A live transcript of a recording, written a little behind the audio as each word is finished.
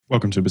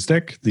Welcome to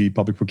Bestek, the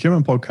public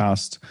procurement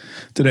podcast.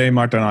 Today,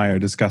 Marta and I are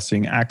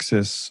discussing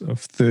access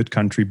of third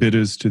country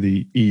bidders to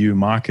the EU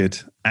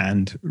market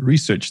and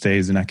research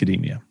days in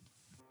academia.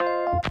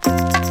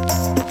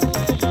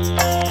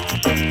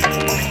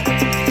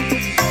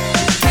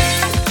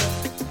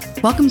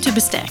 Welcome to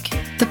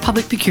Bestek, the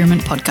public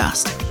procurement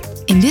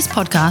podcast. In this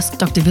podcast,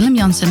 Dr. Willem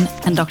Jansen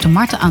and Dr.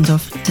 Marta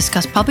Andhoff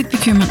discuss public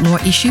procurement law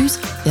issues,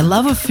 their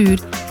love of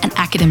food, and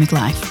academic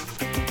life.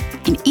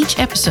 In each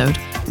episode,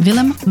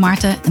 Willem,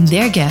 Marta, and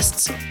their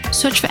guests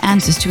search for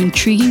answers to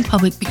intriguing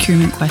public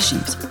procurement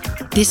questions.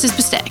 This is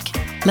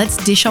Bestek.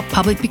 Let's dish up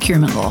public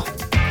procurement law.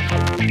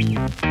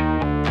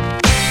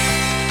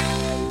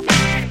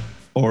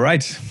 All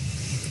right,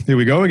 here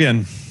we go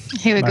again.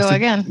 Here we go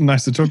again.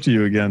 Nice to talk to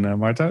you again,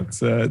 Marta.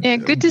 Yeah,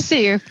 good to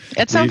see you.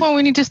 At some point,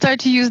 we need to start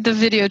to use the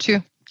video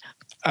too.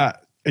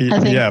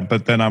 Yeah,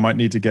 but then I might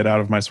need to get out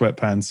of my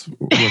sweatpants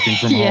working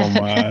from home.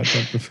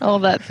 All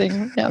that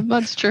thing. Yeah,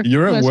 that's true.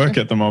 You're at work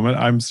at the moment.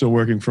 I'm still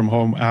working from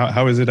home.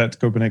 How is it at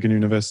Copenhagen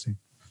University?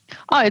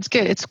 Oh, it's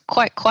good. It's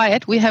quite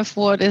quiet. We have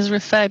what is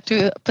referred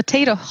to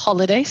potato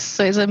holidays.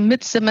 So it's a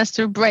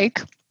mid-semester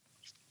break.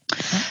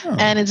 Oh.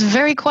 And it's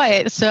very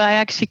quiet. So I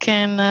actually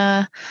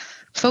can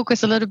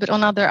focus a little bit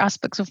on other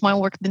aspects of my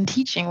work than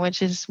teaching,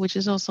 which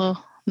is also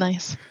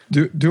nice.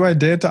 Do I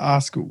dare to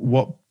ask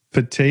what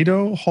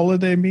potato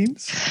holiday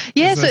means?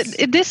 Yes,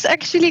 this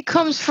actually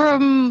comes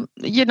from,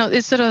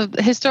 it's sort of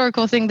a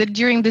historical thing that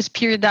during this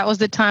period, that was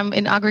the time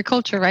in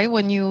agriculture, right?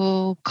 When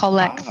you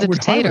collect the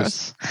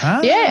potatoes.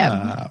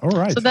 Yeah. All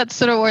right. So that's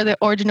sort of where the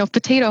origin of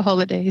potato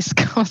holidays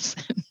comes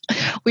in.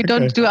 We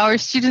don't do our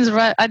students,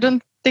 right? I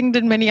don't think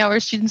that many of our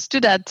students do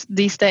that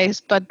these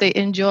days, but they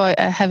enjoy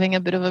having a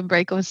bit of a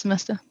break of a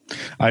semester.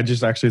 I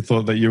just actually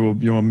thought that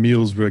your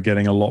meals were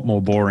getting a lot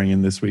more boring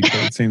in this week. So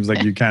it seems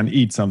like you can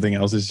eat something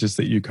else. It's just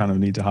that you kind of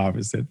need to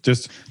harvest it.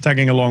 Just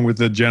tagging along with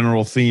the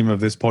general theme of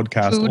this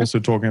podcast, food. Also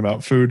talking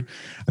about food.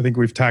 I think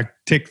we've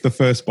ticked the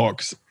first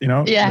box.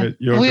 Yeah,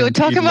 we were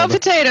talking about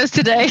potatoes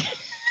today.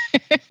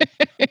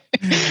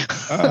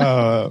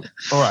 All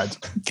right.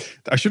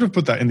 I should have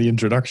put that in the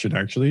introduction,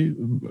 actually.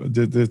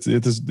 This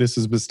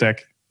is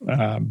Bestek.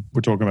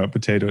 We're talking about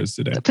potatoes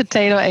today. The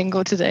potato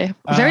angle today.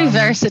 Very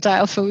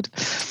versatile food.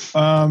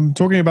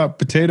 Talking about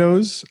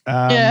potatoes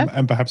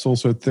and perhaps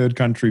also third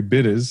country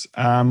bidders,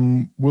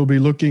 we'll be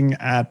looking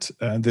at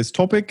this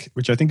topic,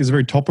 which I think is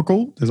very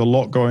topical. There's a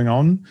lot going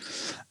on.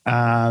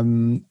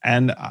 And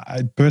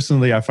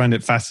I find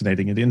it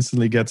fascinating. It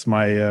instantly gets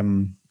my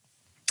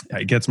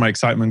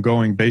excitement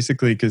going,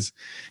 basically, because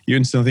you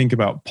instantly think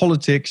about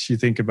politics, you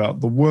think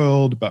about the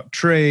world, about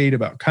trade,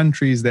 about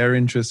countries, their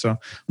interests. So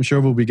I'm sure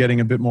we'll be getting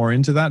a bit more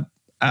into that.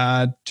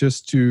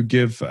 Just to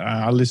give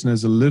our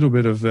listeners a little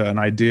bit of an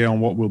idea on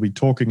what we'll be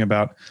talking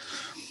about.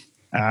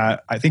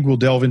 I think we'll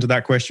delve into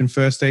that question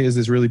first. Is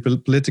this really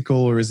political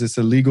or is this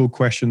a legal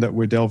question that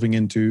we're delving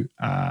into?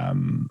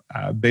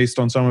 Based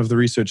on some of the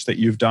research that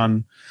you've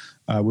done,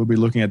 we'll be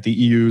looking at the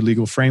EU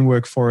legal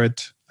framework for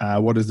it.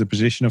 What is the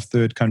position of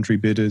third country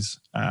bidders?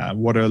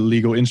 What are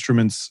legal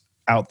instruments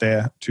out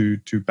there to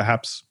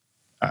perhaps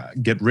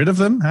get rid of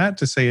them,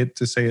 to say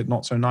it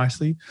not so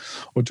nicely,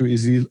 or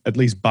to at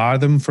least bar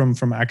them from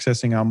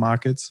accessing our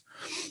markets?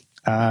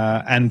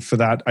 And for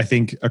that, I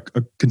think a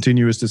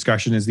continuous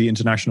discussion is the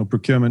international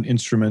procurement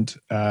instrument,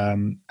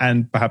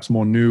 and perhaps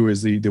more new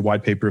is the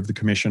white paper of the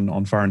Commission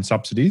on foreign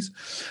subsidies.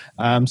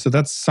 So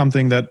that's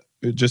something that,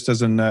 just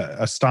as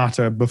a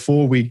starter,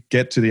 before we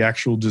get to the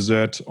actual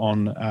dessert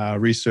on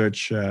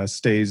research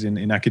stays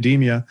in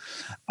academia,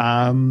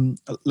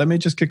 let me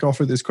just kick off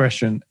with this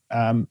question.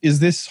 Is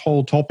this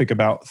whole topic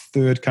about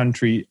third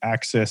country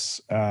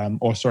access,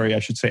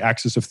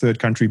 access of third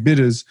country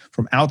bidders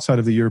from outside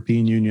of the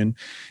European Union,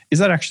 is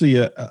that actually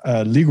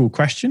a legal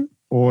question,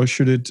 or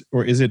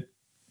is it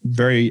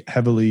very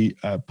heavily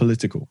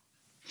political?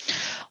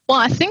 Well,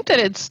 I think that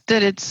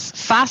it's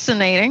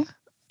fascinating.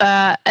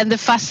 And the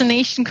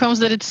fascination comes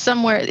that it's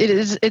somewhere.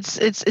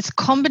 It's a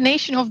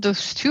combination of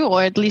those two,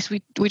 or at least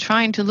we're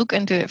trying to look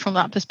into it from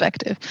that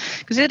perspective,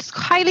 because it's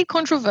highly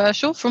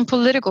controversial from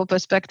political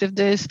perspective.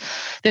 There's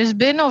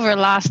been over the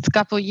last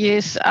couple of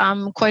years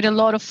quite a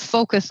lot of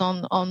focus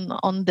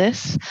on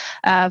this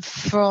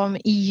from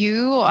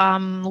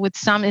EU with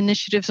some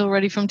initiatives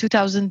already from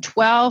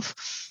 2012.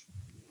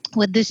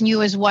 With this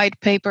newest white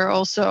paper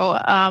also.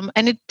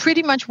 And it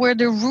pretty much where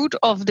the root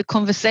of the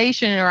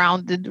conversation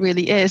around it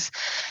really is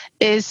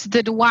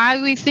that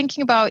while we're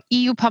thinking about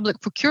EU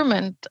public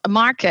procurement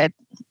market,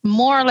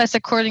 more or less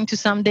according to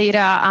some data,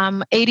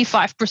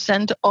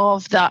 85%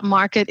 of that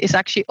market is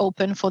actually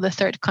open for the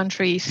third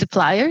country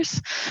suppliers.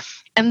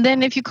 And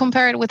then if you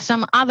compare it with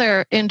some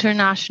other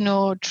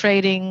international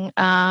trading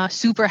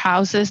super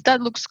houses,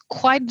 that looks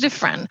quite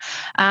different.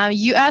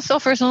 US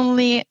offers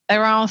only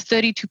around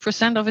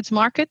 32% of its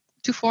market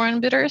to foreign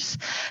bidders.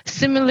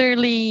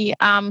 Similarly,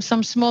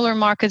 some smaller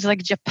markets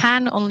like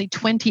Japan, only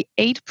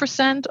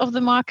 28% of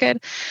the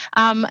market.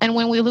 And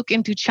when we look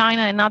into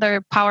China,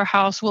 another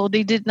powerhouse, well,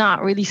 they did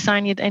not really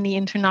sign yet any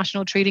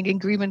international trading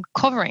agreement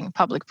covering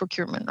public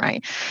procurement,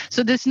 right?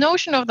 So this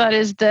notion of that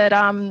is that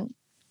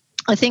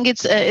I think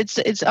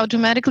it's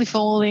automatically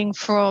falling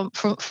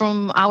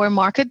from our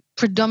market,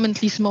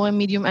 predominantly small and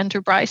medium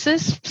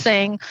enterprises,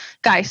 saying,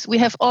 guys, we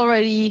have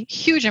already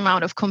huge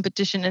amount of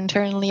competition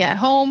internally at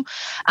home.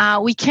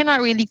 We cannot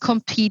really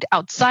compete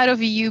outside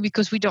of EU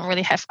because we don't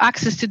really have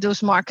access to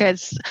those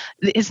markets.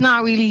 It's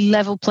not really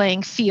level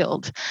playing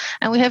field.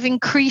 And we have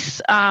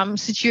increased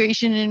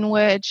situation in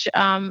which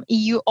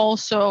EU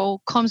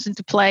also comes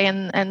into play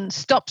and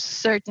stops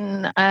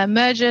certain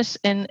mergers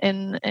in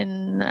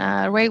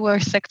railway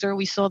sector.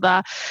 We saw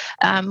that.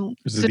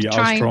 This is the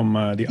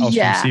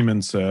Alstom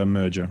Siemens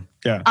merger.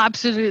 Yeah,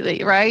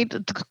 absolutely, right.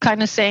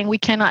 Kind of saying we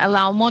cannot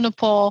allow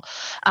monopole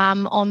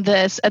on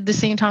this. At the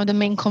same time, the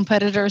main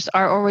competitors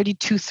are already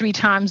 2-3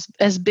 times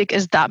as big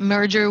as that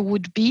merger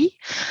would be.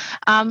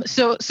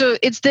 So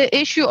it's the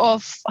issue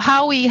of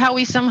how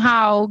we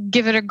somehow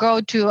give it a go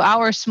to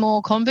our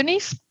small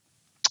companies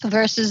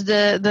versus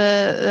the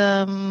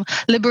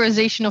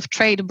liberalization of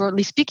trade,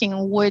 broadly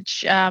speaking,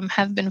 which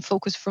have been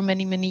focused for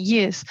many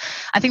years.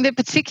 I think that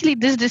particularly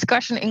this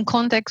discussion in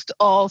context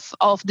of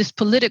this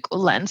political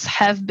lens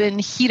have been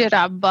heated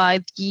up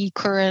by the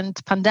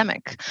current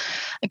pandemic,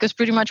 because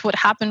pretty much what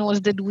happened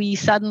was that we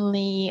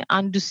suddenly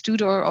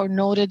understood or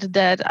noted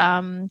that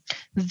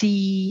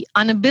the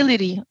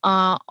inability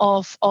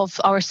of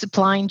our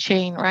supply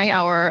chain, right,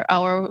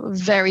 our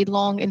very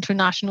long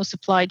international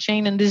supply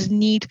chain, and this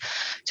need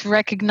to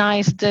recognize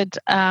that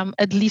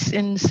at least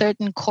in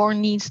certain core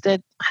needs,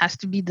 that has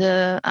to be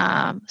the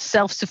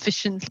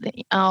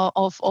self-sufficiency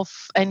of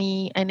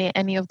any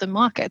of the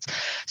markets.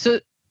 So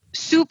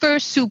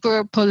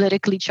super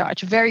politically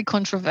charged, very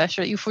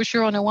controversial. You for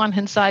sure on the one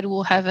hand side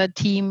will have a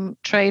team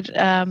trade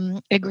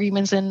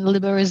agreements and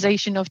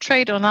liberalization of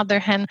trade. On the other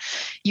hand,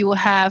 you will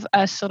have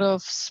a sort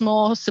of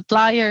small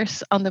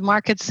suppliers on the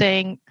market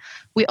saying,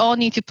 we all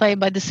need to play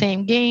by the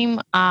same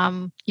game.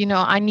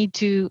 I need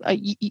to.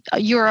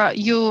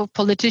 Your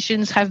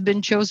politicians have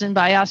been chosen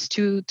by us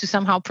to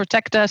somehow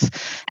protect us,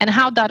 and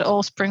how that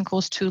all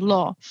sprinkles to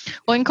law.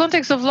 Well, in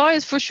context of law,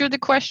 is for sure the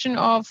question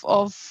of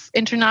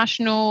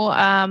international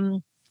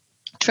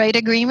trade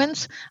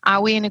agreements.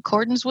 Are we in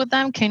accordance with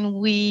them? Can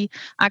we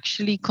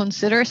actually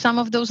consider some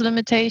of those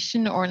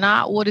limitations or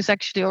not? What is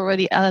actually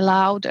already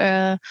allowed?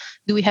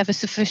 Do we have a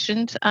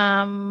sufficient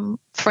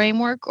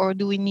framework, or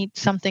do we need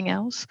something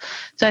else?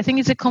 So I think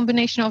it's a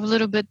combination of a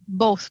little bit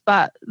both,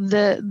 but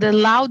the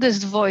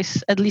loudest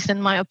voice, at least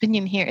in my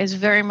opinion here, is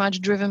very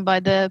much driven by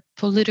the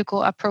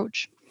political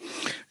approach.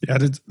 Yeah,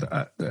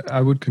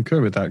 I would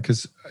concur with that,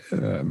 because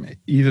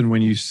even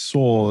when you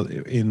saw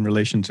in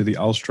relation to the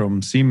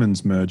Alstom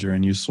Siemens merger,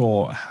 and you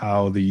saw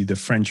how the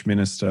French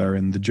minister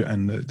and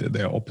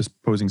their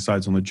opposing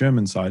sides on the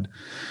German side,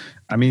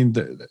 I mean,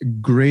 the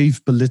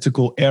grave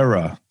political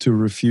error to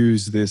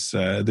refuse this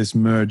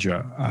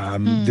merger.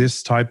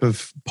 This type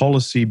of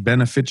policy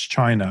benefits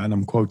China, and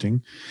I'm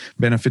quoting,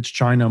 benefits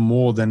China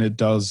more than it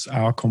does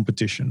our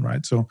competition,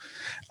 right? So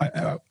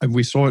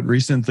we saw it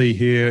recently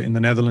here in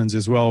the Netherlands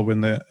as well,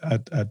 when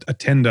a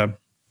tender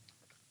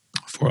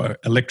for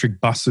electric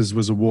buses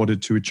was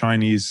awarded to a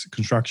Chinese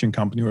construction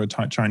company or a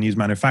Chinese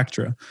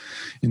manufacturer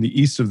in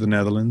the east of the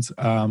Netherlands.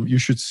 You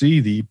should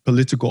see the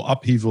political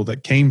upheaval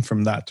that came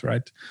from that,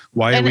 right?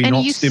 Why are we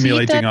not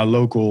stimulating our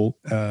local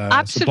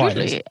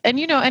absolutely suppliers?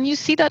 And you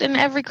see that in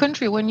every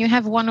country when you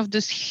have one of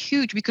those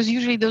huge, because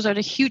usually those are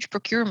the huge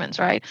procurements,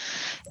 right?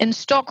 In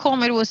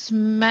Stockholm, it was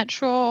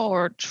metro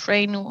or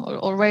train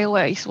or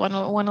railways, one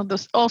of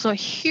those, also a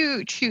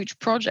huge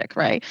project,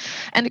 right?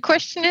 And the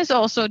question is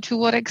also, to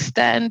what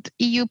extent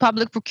EU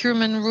public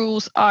procurement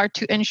rules are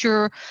to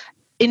ensure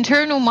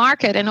internal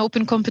market and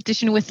open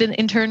competition within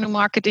internal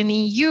market in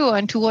EU,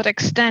 and to what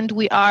extent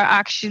we are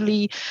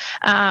actually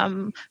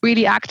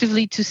really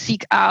actively to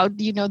seek out,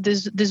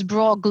 this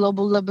broad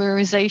global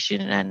liberalization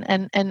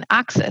and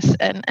access.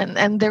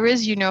 And there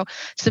is,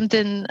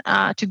 something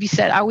to be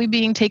said. Are we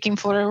being taken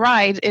for a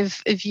ride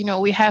if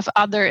we have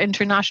other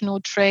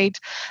international trade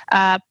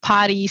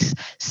parties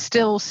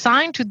still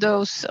signed to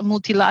those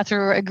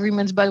multilateral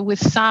agreements, but with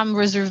some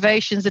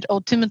reservations that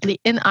ultimately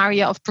in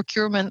area of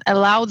procurement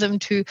allow them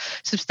to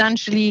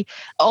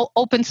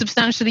open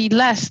substantially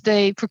less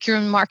the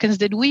procurement markets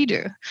that we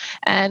do,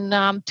 and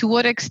to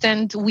what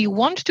extent we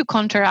want to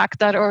counteract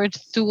that, or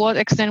to what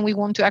extent we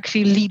want to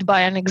actually lead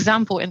by an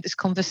example in this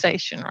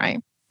conversation,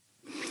 right?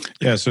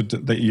 Yeah, so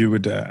that you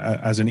would,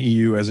 as an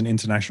EU, as an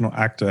international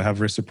actor, have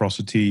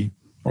reciprocity,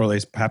 or at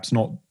least perhaps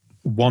not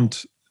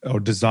want or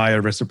desire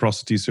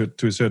reciprocity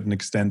to a certain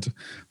extent,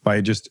 by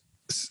just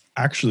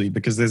actually,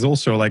 because there's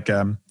also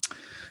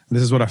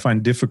this is what I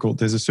find difficult.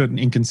 There's a certain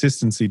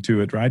inconsistency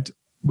to it, right?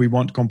 we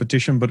want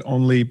competition, but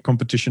only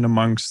competition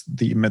amongst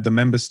the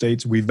member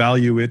states. We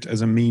value it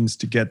as a means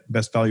to get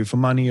best value for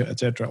money,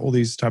 etc. All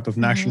these type of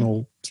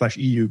national /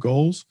 EU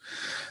goals.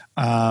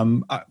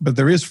 But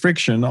there is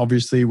friction,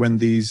 obviously, when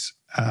these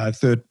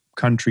third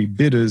country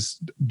bidders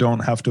don't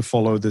have to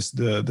follow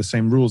the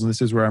same rules. And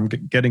this is where I'm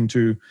getting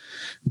to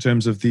in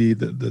terms of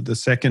the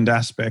second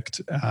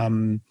aspect.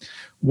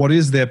 What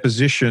is their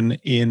position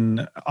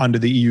under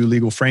the EU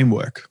legal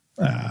framework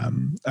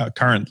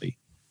currently?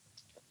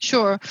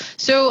 Sure.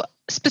 So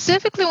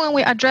specifically when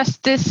we address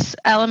these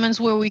elements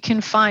where we can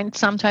find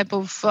some type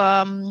of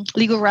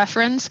legal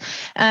reference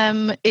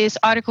is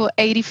Article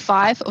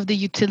 85 of the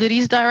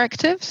Utilities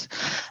Directives.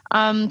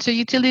 So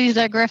Utilities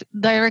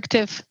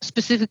Directive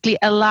specifically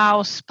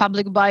allows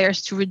public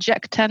buyers to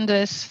reject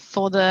tenders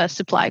for the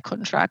supply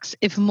contracts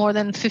if more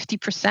than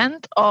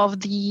 50% of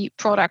the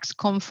products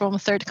come from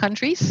third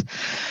countries.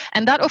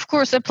 And that, of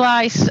course,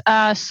 applies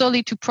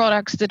solely to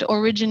products that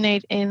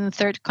originate in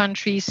third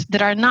countries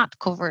that are not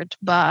covered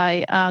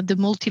by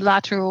the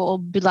multilateral or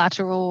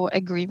bilateral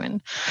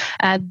agreement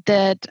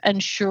that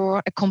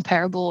ensure a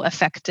comparable,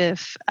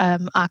 effective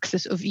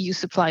access of EU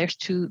suppliers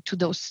to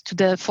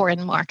the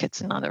foreign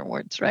markets, in other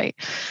words, right?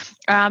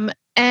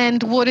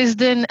 And what is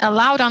then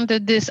allowed under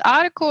this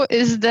article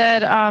is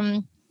that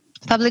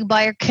public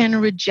buyer can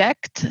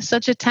reject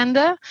such a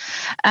tender,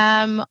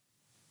 and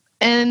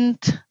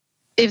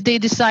if they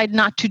decide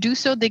not to do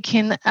so, they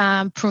can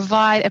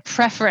provide a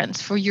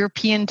preference for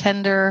European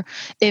tender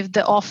if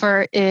the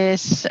offer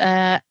is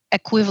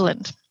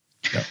equivalent.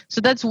 Yep.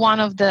 So that's one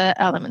of the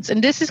elements,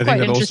 and this is quite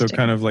interesting. I think that also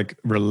kind of like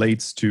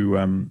relates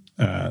to.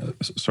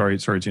 Sorry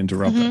to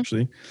interrupt.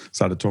 Actually,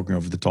 started talking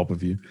over the top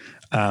of you,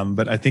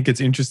 but I think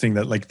it's interesting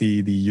that like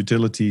the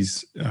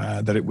utilities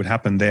that it would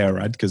happen there,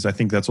 right? Because I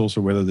think that's also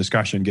where the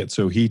discussion gets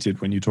so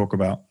heated when you talk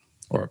about,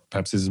 or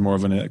perhaps this is more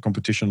of a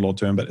competition law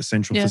term, but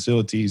essential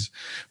facilities,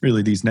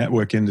 really these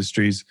network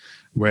industries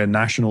where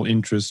national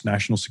interest,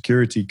 national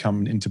security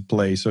come into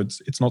play. So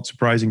it's not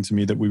surprising to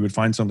me that we would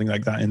find something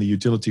like that in the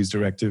Utilities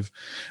Directive.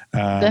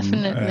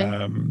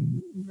 Definitely.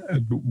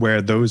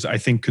 Where those, I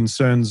think,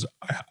 concerns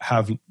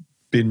have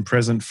been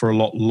present for a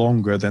lot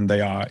longer than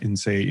they are in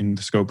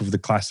the scope of the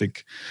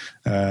classic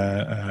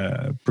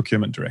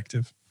procurement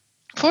directive.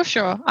 For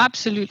sure,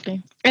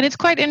 absolutely. And it's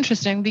quite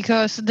interesting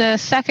because the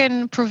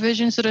second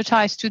provision sort of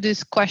ties to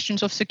these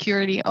questions of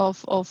security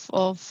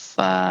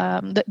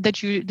that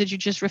you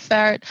just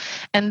referred,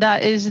 and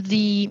that is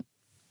the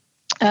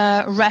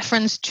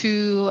reference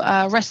to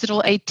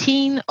Recital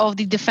 18 of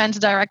the Defense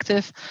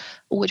Directive,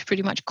 which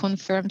pretty much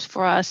confirms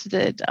for us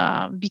that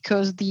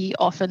because the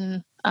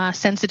often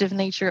sensitive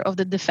nature of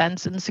the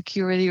defense and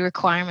security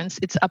requirements,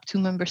 it's up to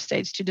member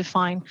states to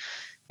define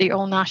their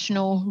own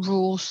national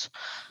rules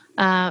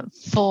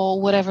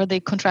for whatever the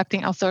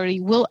contracting authority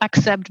will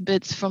accept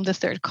bids from the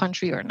third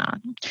country or not.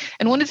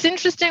 And what is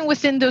interesting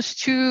within those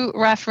two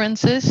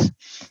references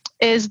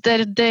is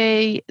that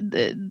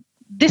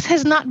this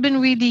has not been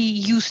really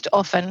used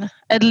often,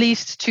 at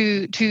least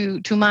to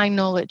my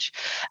knowledge,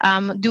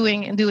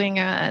 doing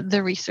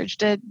the research,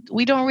 that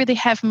we don't really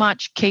have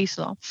much case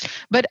law.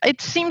 But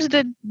it seems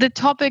that the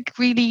topic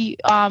really,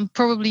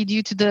 probably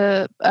due to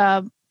the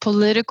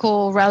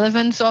political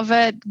relevance of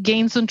it,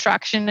 gains some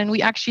traction, and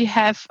we actually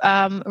have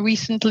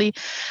recently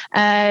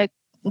a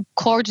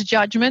court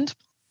judgment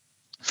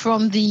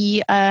from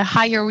the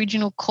Higher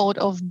Regional Court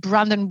of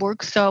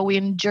Brandenburg, so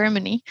in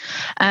Germany.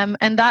 And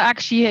that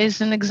actually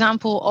is an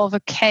example of a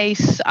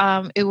case.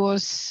 It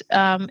was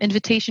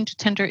invitation to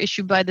tender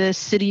issued by the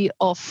city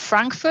of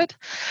Frankfurt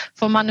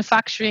for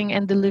manufacturing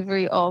and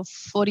delivery of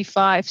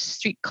 45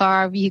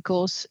 streetcar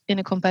vehicles in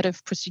a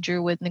competitive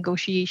procedure with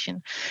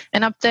negotiation.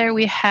 And up there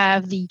we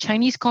have the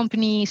Chinese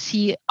company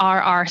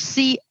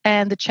CRRC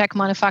and the Czech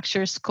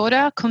manufacturer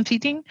Skoda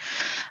competing.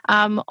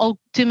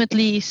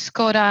 Ultimately,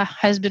 Skoda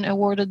has been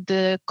awarded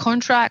the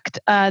contract.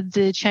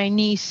 The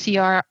Chinese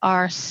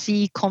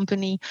CRRC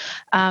company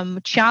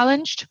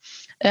challenged.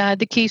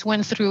 The case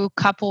went through a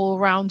couple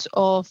rounds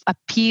of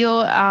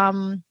appeal,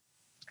 and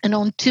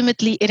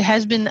ultimately it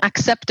has been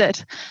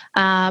accepted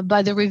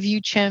by the review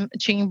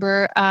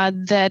chamber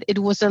that it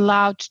was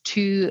allowed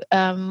to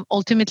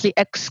ultimately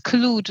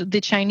exclude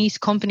the Chinese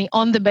company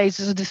on the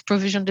basis of this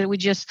provision that we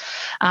just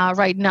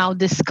right now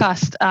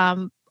discussed.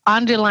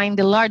 Underline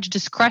the large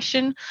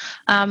discretion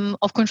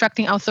of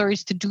contracting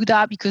authorities to do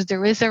that, because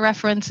there is a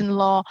reference in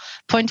law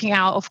pointing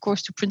out, of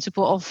course, to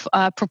principle of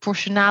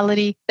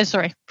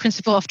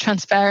principle of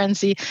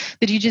transparency,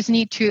 that you just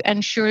need to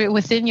ensure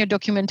within your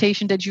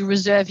documentation that you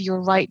reserve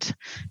your right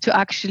to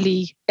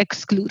actually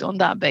exclude on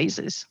that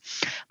basis.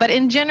 But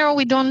in general,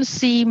 we don't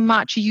see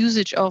much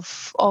usage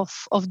of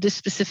this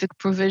specific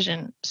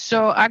provision.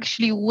 So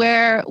actually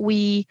where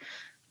we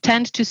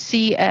tend to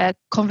see a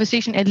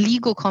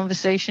legal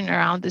conversation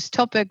around this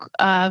topic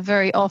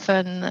very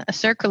often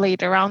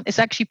circulate around, is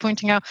actually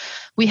pointing out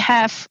we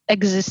have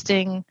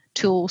existing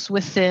tools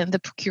within the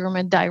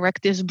procurement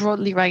directives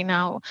broadly right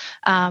now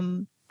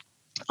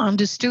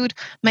understood.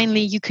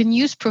 Mainly, you can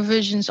use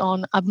provisions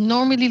on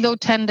abnormally low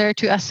tender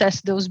to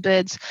assess those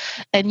bids,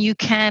 and you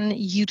can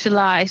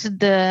utilize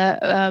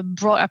the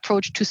broad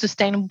approach to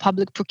sustainable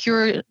public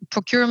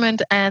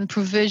procurement and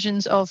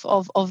provisions of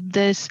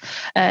this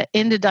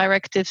in the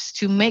directives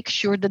to make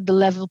sure that the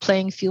level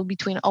playing field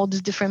between all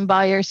these different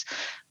buyers,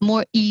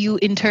 more EU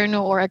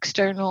internal or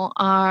external,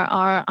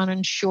 are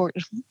uninsured.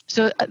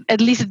 So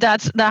at least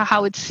that's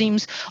how it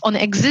seems on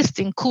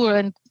existing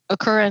current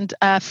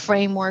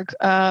framework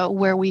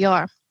where we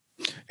are.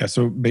 Yeah,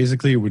 so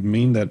basically it would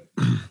mean that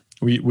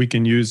we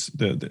can use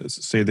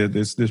say that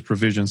this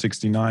provision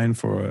 69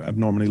 for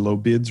abnormally low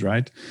bids,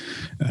 right?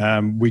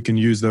 We can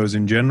use those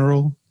in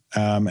general,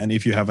 and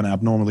if you have an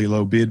abnormally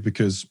low bid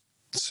because,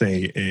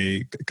 say,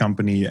 a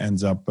company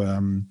ends up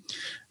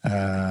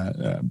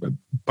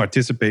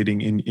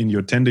participating in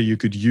your tender, you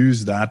could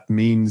use that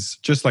means,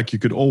 just like you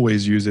could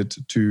always use it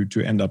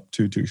to end up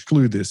to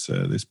exclude this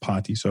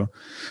party. So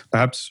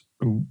perhaps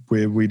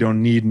we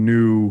don't need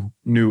new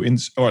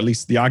or at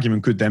least the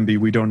argument could then be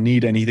we don't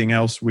need anything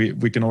else.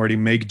 We can already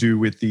make do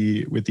with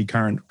the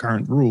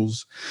current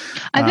rules.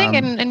 I think,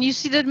 and you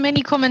see that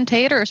many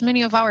commentators,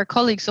 many of our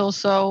colleagues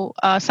also,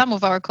 some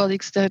of our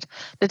colleagues that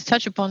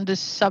touch upon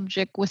this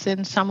subject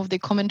within some of the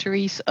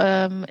commentaries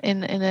in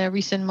the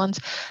recent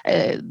months,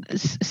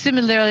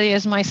 similarly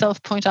as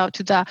myself, point out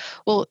to that.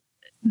 Well,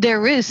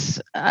 there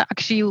is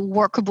actually a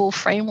workable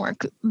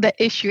framework. The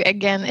issue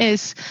again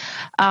is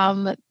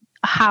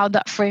how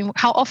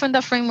often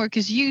that framework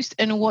is used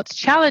and what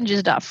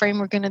challenges that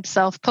framework in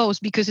itself pose,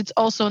 because it's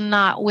also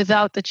not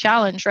without the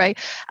challenge, right?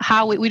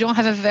 How we don't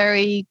have a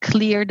very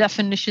clear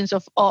definitions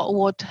of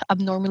what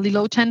abnormally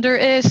low tender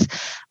is,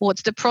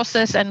 what's the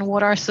process, and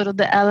what are sort of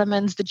the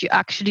elements that you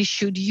actually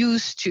should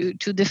use to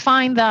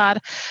define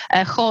that.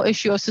 A whole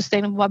issue of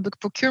sustainable public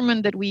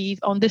procurement that we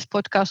on this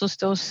podcast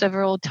also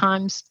several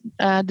times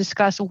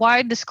discussed.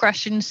 Wide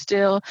discretion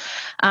still.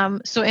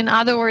 So in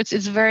other words,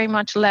 it's very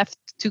much left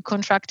to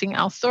contracting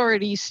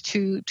authorities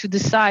to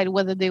decide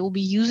whether they will be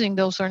using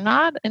those or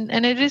not,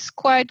 and it is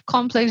quite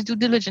complex due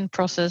diligence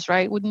process,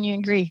 right? Wouldn't you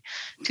agree?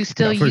 To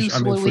still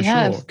use what we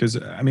have. Because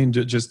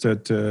just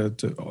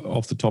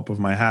off the top of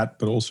my hat,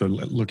 but also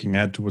looking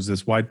ahead towards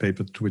this white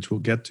paper, to which we'll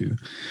get to.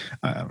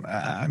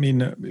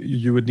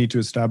 You would need to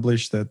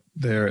establish that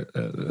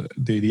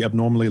the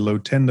abnormally low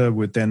tender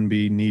would then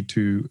need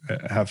to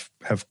have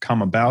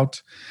come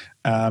about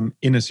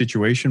in a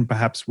situation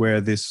perhaps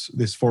where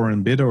this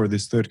foreign bidder or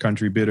this third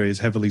country bidder is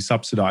heavily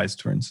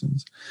subsidized, for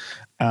instance.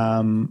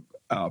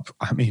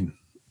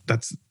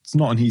 It's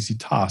not an easy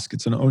task.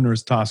 It's an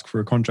onerous task for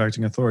a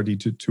contracting authority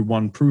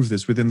to prove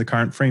this within the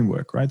current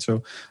framework, right?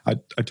 So I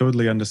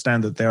totally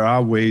understand that there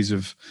are ways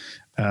of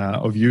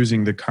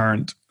using the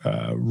current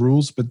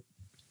rules, but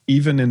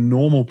even in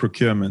normal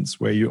procurements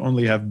where you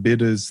only have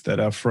bidders that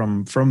are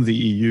from the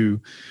EU,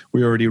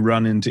 we already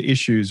run into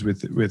issues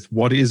with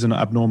what is an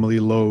abnormally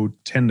low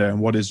tender and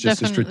what is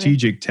just a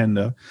strategic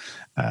tender.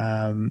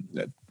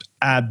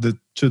 Add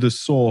to the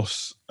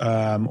source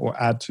or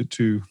add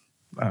to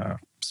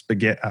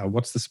spaghetti.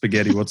 What's the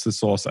spaghetti? What's the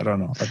sauce? I don't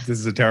know. This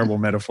is a terrible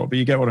metaphor, but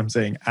you get what I'm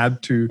saying.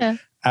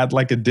 Add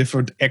like a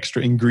different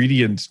extra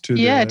ingredient to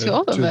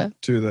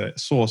the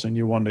sauce, and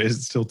you wonder, is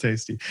it still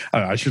tasty?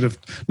 I should have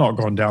not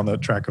gone down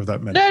that track of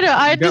that metaphor. No,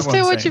 I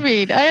understand what you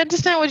mean. I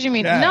understand what you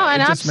mean. Yeah, no,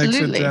 and it just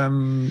absolutely.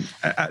 Makes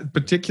it,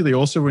 particularly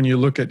also when you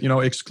look at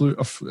exclude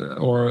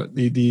or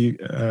the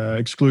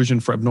exclusion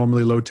for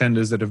abnormally low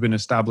tenders that have been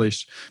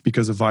established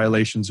because of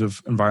violations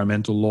of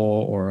environmental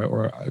law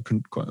or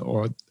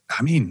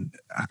how do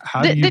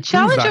you the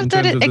challenge prove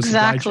that of in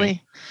that terms is of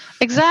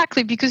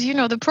exactly because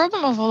the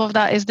problem of all of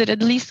that is that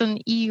at least on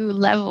EU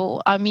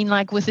level,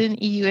 like within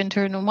EU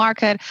internal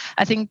market,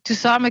 I think to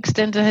some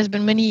extent there has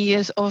been many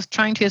years of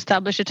trying to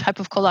establish a type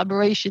of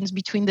collaborations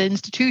between the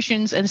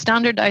institutions and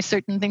standardize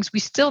certain things.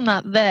 We're still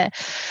not there,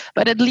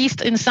 but at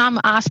least in some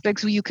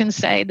aspects you can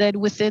say that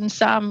within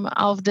some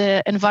of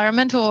the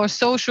environmental or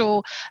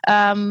social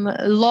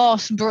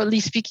laws, broadly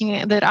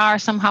speaking, that are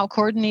somehow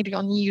coordinated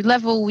on EU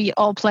level, we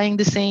all playing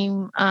the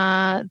same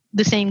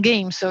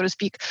game, so to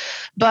speak.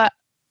 But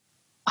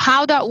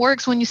how that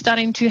works when you're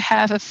starting to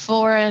have a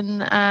foreign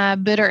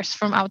bidders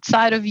from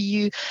outside of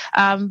EU,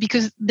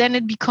 because then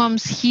it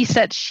becomes he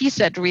said, she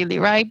said, really,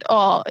 right?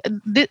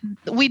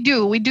 We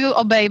do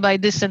obey by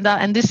this and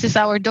that, and this is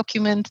our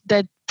document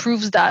that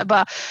proves that.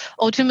 But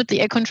ultimately,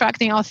 a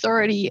contracting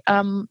authority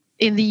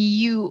in the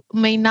EU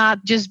may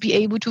not just be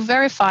able to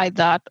verify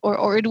that,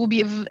 or it will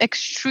be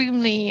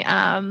extremely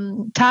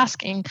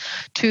tasking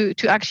to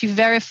actually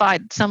verify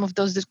some of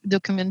those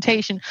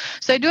documentation.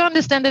 So I do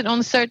understand that on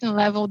a certain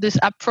level, this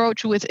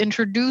approach with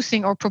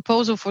introducing or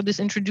proposal for this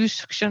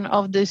introduction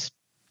of this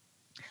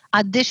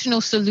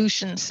additional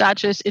solutions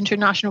such as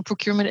international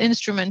procurement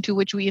instrument, to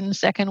which we in a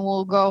second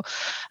will go,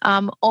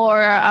 or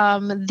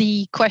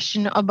the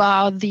question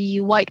about the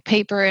white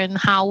paper and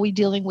how we're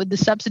dealing with the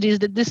subsidies,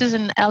 that this is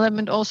an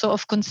element also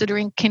of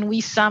considering, can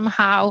we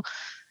somehow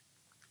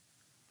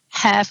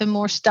have a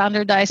more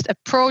standardized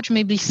approach,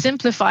 maybe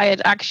simplify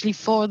it actually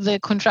for the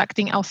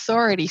contracting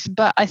authorities.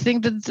 But I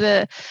think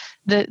that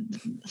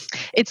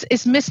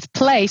it's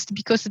misplaced,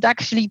 because it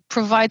actually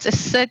provides a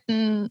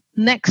certain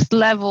next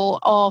level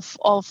of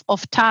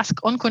task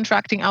on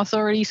contracting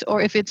authorities,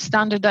 or if it's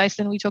standardized,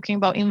 then we're talking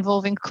about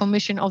involving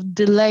commission of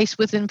delays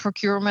within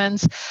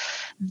procurements.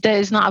 That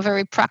is not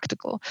very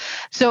practical.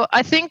 So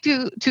I think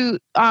to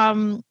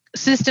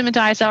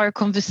systematize our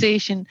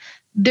conversation,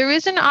 there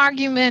is an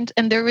argument,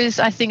 and there is,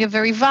 I think, a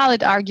very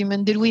valid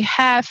argument that we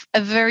have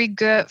a very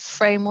good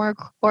framework,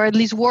 or at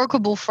least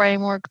workable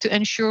framework, to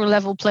ensure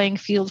level playing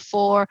field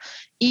for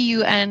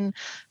EU and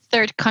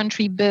third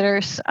country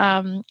bidders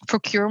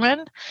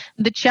procurement.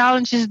 The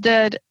challenge is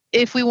that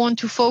if we want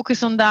to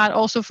focus on that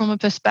also from a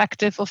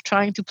perspective of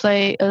trying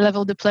to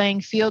level the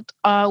playing field,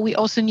 we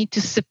also need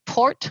to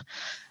support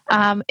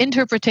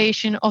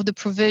interpretation of the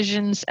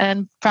provisions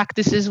and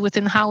practices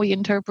within how we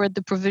interpret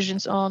the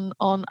provisions on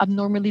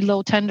abnormally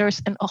low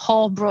tenders and a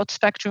whole broad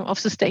spectrum of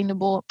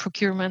sustainable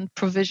procurement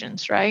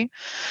provisions, right?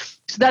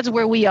 So that's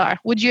where we are.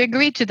 Would you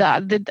agree to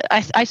that?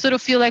 I sort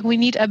of feel like we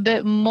need a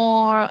bit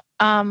more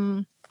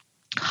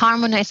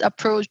harmonized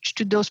approach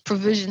to those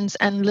provisions,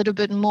 and a little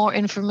bit more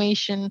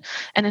information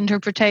and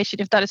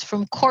interpretation, if that is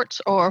from courts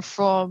or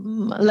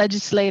from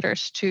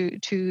legislators,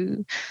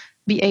 to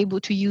be able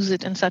to use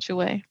it in such a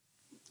way.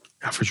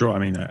 Yeah, for sure. I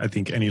mean, I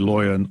think any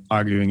lawyer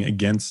arguing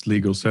against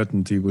legal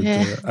certainty would,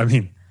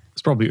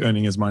 it's probably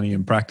earning his money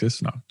in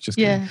practice. No, just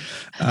kidding.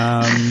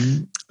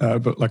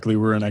 But luckily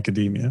we're in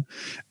academia.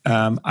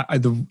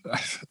 I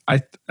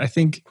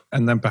think,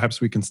 and then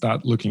perhaps we can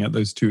start looking at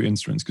those two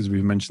instruments, because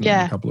we've mentioned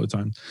them a couple of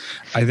times.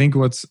 I think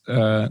what's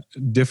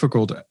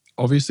difficult,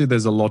 obviously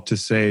there's a lot to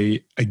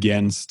say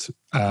against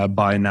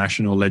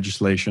binational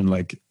legislation,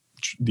 like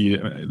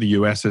the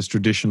US has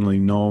traditionally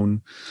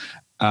known.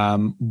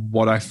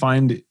 What I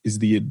find is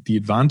the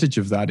advantage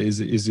of that is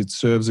it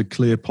serves a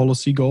clear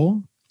policy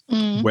goal.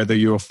 Whether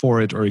you're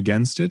for it or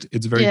against it,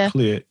 it's very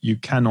clear you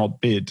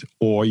cannot bid,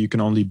 or you can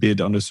only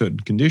bid under certain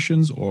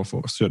conditions or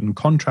for certain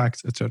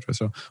contracts, etc.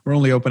 So we're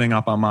only opening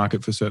up our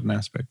market for certain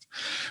aspects.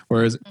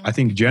 Whereas I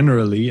think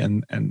generally,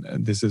 and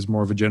this is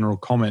more of a general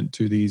comment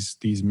to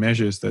these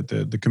measures that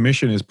the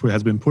Commission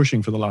has been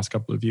pushing for the last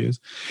couple of years,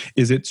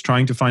 is it's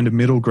trying to find a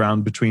middle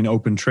ground between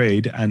open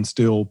trade and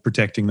still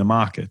protecting the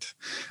market,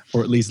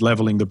 or at least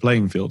leveling the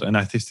playing field. And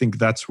I think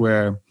that's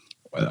where,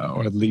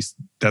 or at least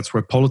that's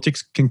where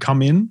politics can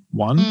come in,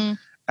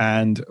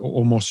 and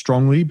or more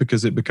strongly,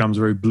 because it becomes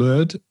very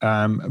blurred.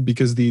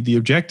 Because the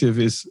objective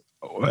is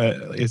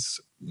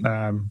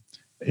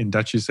in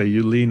Dutch you say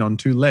you lean on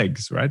two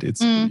legs, right?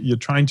 It's you're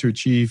trying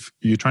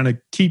to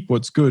keep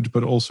what's good,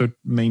 but also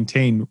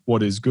maintain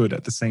what is good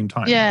at the same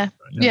time.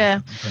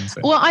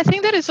 Well, I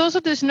think that it's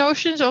also this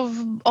notions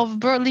of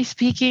broadly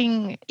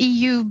speaking,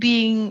 EU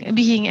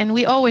being, and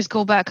we always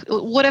go back,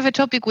 whatever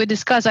topic we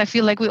discuss, I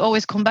feel like we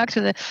always come back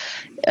to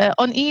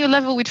on EU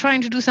level, we're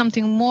trying to do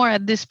something more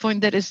at this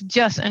point that is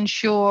just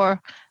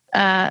ensure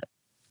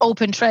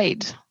open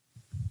trade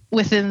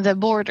within the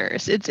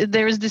borders.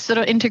 There is this sort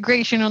of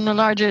integration on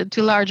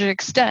to larger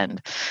extent,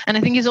 and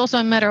I think it's also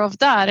a matter of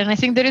that. And I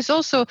think there is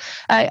also,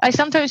 I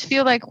sometimes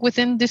feel like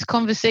within this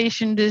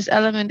conversation, this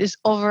element is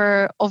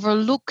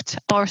overlooked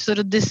or sort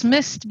of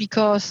dismissed,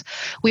 because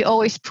we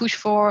always push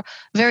for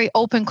very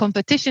open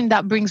competition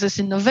that brings us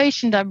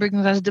innovation, that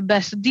brings us the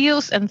best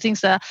deals and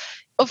things that.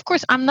 Of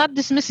course, I'm not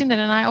dismissing that,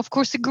 and I, of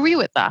course, agree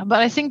with that. But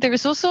I think there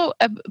is also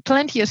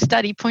plenty of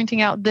study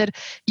pointing out that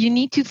you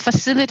need to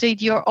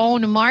facilitate your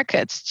own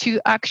markets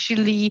to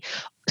actually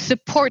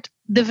support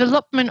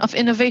development of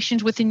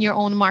innovations within your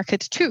own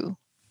market too.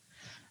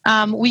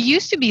 We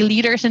used to be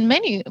leaders in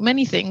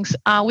many things.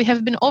 We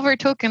have been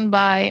overtaken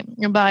by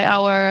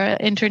our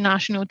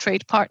international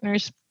trade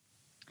partners.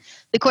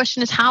 The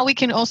question is how we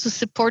can also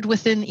support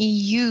within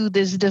EU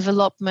this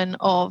development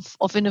of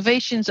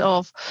innovations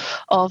of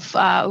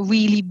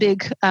really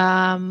big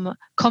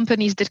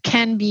companies that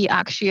can be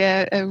actually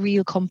a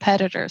real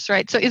competitors,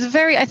 right? So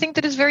I think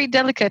that is very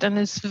delicate, and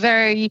it's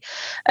very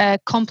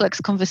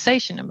complex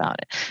conversation about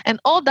it. And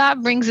all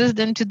that brings us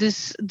then to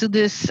this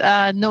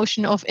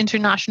notion of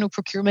international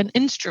procurement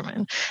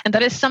instrument, and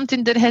that is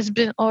something that has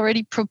been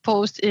already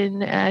proposed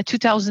in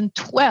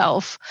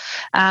 2012.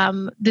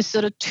 This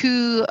sort of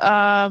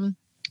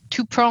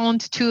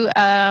two-pronged,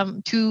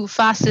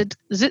 two-facet,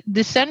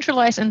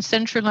 decentralized and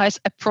centralized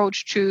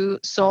approach to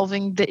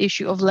solving the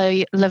issue of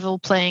level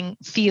playing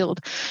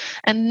field.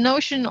 And the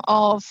notion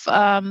of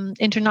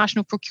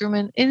international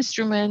procurement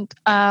instrument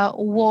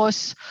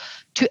was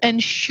to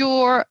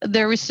ensure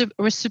the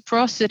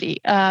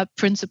reciprocity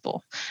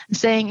principle,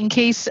 saying in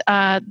case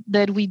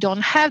that we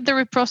don't have the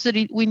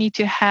reciprocity, we need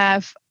to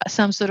have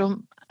some sort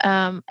of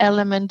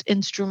element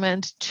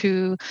instrument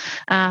to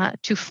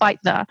fight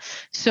that.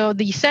 So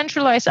the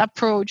centralized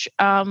approach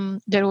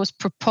that was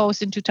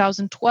proposed in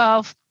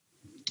 2012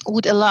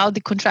 would allow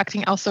the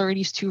contracting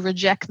authorities to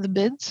reject the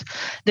bids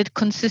that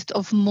consist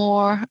of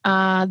more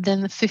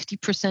than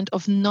 50%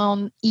 of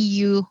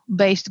non-EU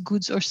based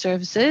goods or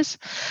services,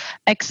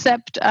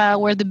 except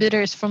where the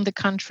bidder is from the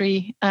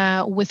country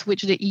with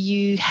which the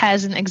EU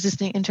has an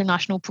existing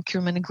international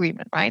procurement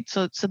agreement, right?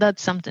 So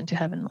that's something to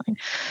have in mind.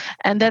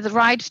 And that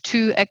right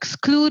to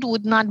exclude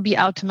would not be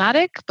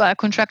automatic, but a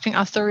contracting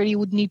authority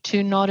would need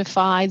to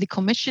notify the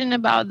Commission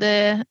about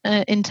the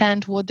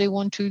intent, what they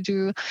want to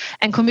do,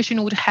 and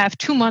Commission would have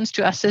 2 months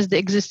to assess the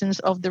existence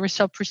of the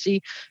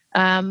reciprocity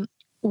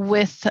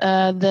with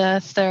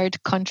the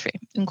third country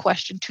in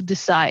question to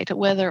decide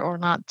whether or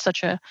not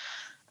such a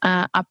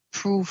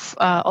proof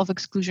of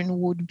exclusion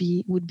would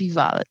be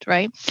valid,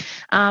 right?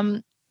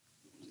 And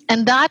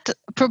that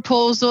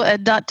proposal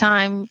at that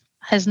time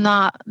has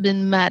not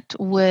been met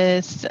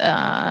with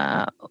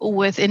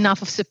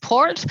enough of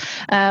support.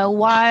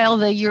 While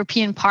the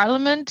European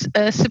Parliament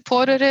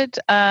supported it,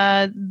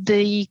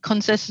 the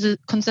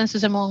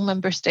consensus among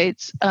member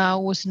states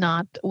was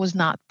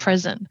not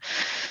present.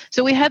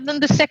 So we had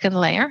then the second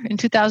layer in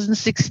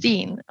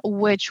 2016,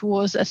 which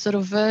was a sort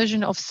of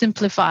version of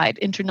simplified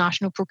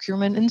international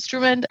procurement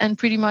instrument, and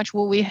pretty much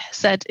what we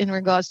said in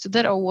regards to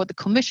that, or what the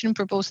Commission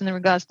proposed in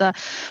regards to that,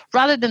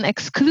 rather than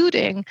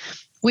excluding,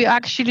 we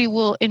actually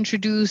will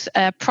introduce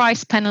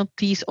price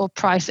penalties or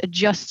price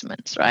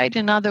adjustments, right?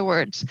 In other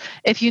words,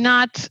 if you're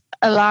not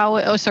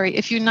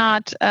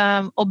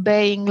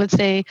obeying, let's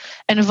say,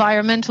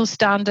 environmental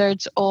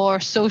standards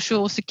or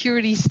social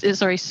standards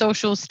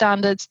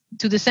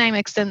to the same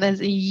extent as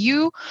the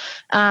EU,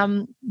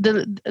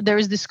 there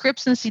is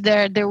discrepancy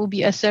there. There will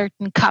be a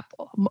certain cap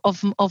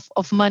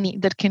of money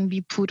that can be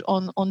put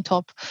on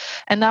top,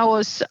 and that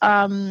was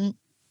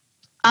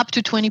up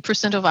to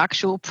 20% of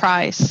actual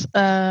price.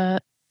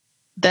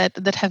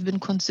 That have been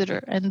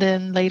considered, and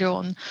then later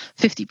on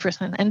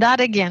 50%. And that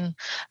again,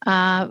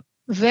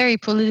 very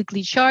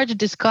politically charged,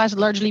 discussed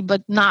largely,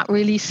 but not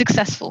really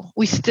successful.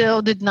 We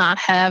still did not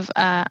have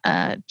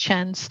a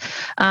chance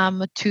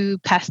to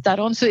pass that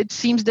on. So it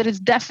seems that it's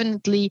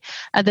definitely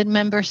that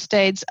member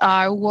states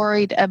are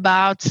worried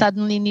about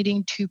suddenly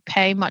needing to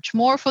pay much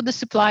more for the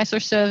supplies or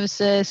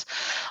services,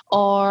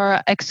 or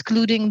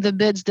excluding the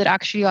bids that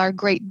actually are a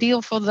great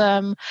deal for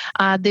them.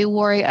 They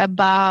worry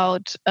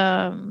about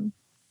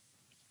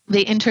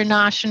the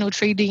international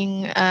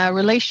trading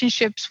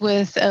relationships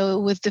with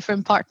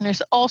different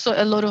partners. Also,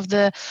 a lot of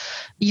the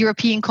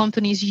European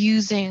companies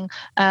using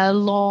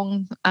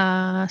long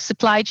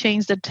supply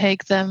chains that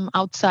take them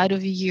outside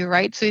of EU,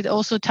 right? So it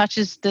also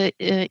touches the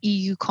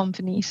EU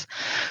companies.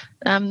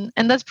 And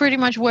that's pretty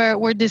much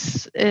where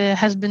this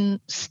has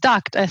been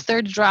stuck. A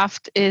third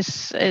draft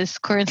is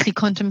currently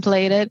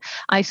contemplated.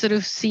 I sort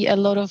of see a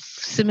lot of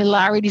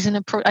similarities in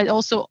approach. I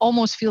also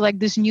almost feel like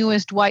this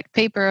newest white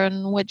paper,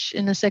 in which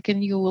in a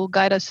second you will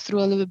guide us through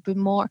a little bit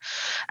more,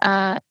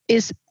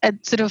 is a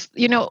sort of,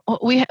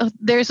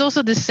 there's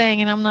also this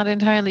saying, and I'm not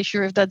entirely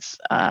sure if that's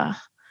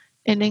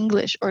in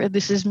English or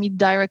this is me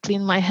directly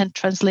in my head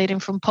translating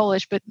from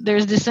Polish, but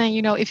there's this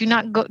saying, if you're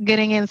not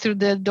getting in through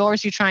the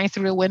doors, you're trying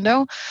through a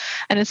window.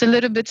 And it's a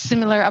little bit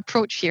similar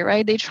approach here,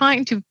 right? They're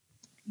trying to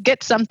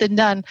get something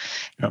done.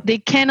 Yep. They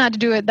cannot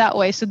do it that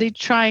way. So they're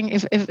trying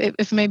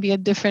if maybe a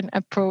different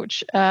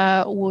approach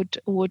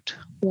would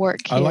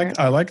work here.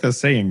 I like the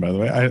saying, by the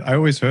way. I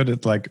always heard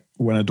it like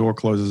when a door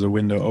closes, a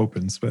window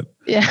opens, but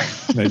yeah,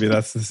 maybe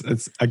that's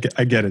this. I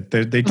get it.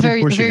 They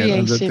keep pushing it.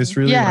 And this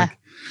really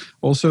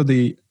also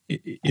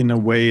in a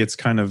way, it's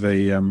kind of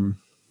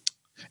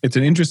it's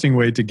an interesting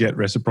way to get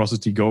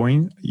reciprocity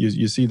going.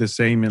 You see the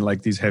same in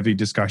like these heavy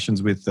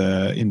discussions with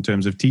in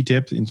terms of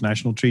TTIP,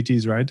 international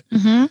treaties, right?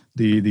 Mm-hmm.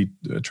 The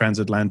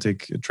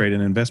Transatlantic Trade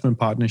and Investment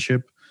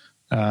Partnership,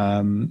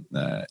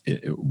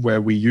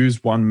 where we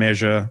use one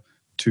measure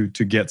to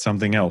get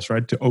something else,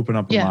 right? To open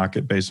up a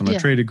market based on a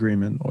trade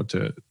agreement, or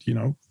to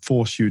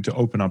force you to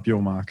open up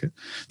your market.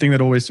 The thing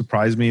that always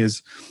surprised me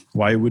is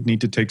why it would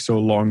need to take so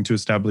long to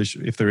establish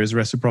if there is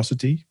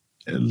reciprocity.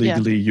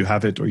 Legally, you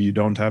have it or you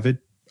don't have it.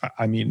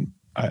 I mean,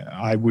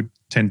 I would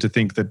tend to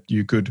think that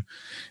you could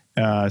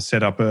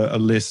set up a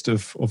list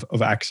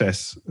of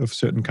access of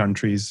certain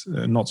countries,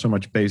 not so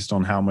much based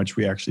on how much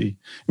we actually,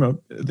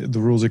 the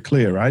rules are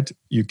clear, right?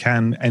 You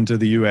can enter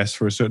the US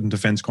for a certain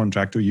defense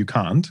contract, or you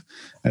can't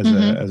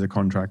as a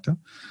contractor.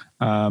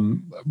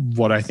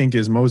 What I think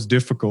is most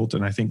difficult,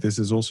 and I think this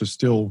is also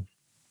still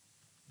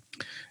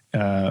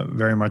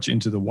very much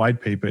into the white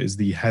paper, is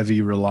the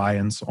heavy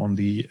reliance on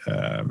the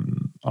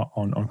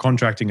on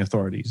contracting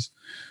authorities.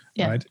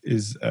 Right?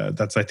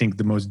 That's, I think,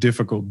 the most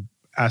difficult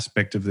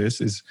aspect of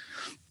this. Is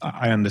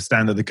I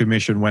understand that the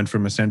Commission went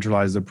from a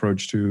centralized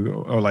approach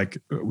to,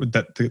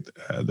 that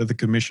the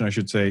Commission, I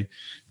should say,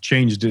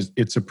 changed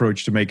its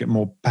approach to make it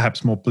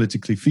perhaps more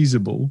politically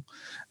feasible.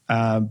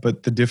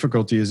 But the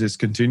difficulty is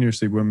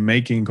continuously we're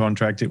making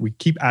we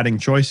keep adding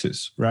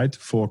choices, right,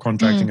 for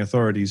contracting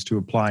authorities to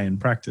apply in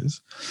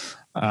practice.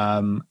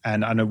 And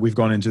I know we've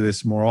gone into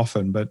this more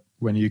often, but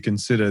when you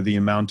consider the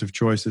amount of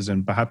choices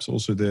and perhaps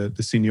also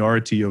the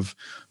seniority of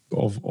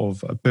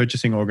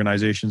purchasing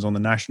organizations on the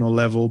national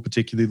level,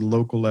 particularly the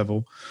local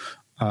level.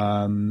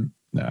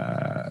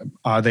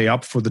 Are they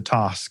up for the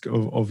task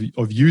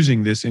of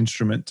using this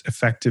instrument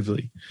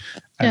effectively?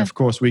 And of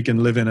course, we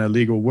can live in a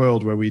legal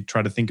world where we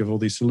try to think of all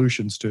these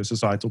solutions to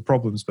societal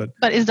problems, but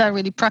is that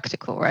really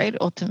practical, right?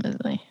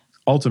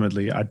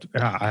 Ultimately,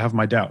 I have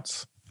my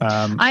doubts.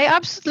 I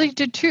absolutely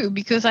do too,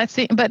 because I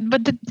think,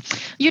 but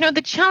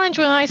the challenge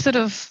when I sort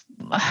of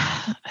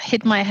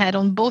hit my head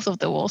on both of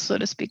the walls, so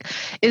to speak,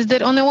 is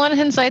that on the one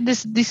hand side,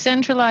 this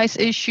decentralized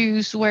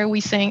issues where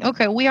we're saying,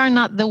 okay, we are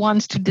not the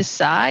ones to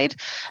decide.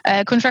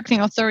 Contracting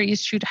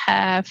authorities should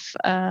have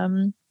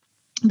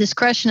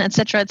discretion,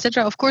 etc.,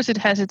 etc. Of course, it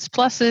has its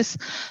pluses.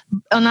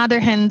 On the other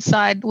hand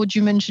side, what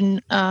you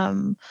mentioned,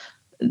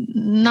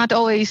 not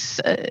always,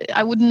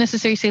 I wouldn't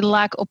necessarily say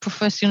lack of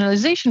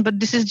professionalization,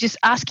 but this is just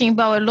asking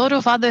about a lot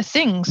of other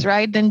things,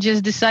 right? Than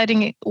just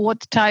deciding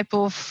what type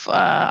of,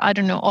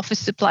 office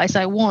supplies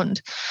I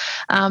want.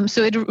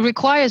 So it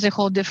requires a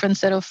whole different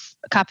set of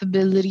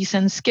capabilities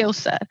and skill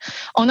set.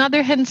 On the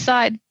other hand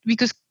side,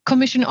 because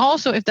Commission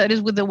also, if that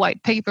is with the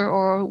white paper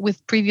or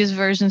with previous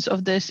versions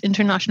of this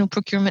international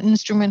procurement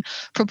instrument,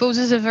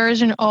 proposes a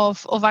version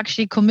of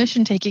actually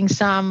Commission taking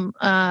some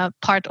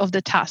part of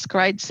the task,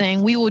 right?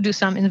 Saying we will do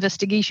some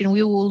investigation,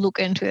 we will look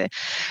into it.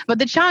 But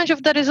the challenge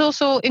of that is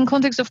also in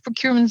context of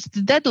procurement's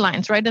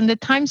deadlines, right? And the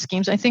time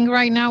schemes. I think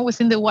right now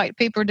within the white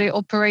paper, they're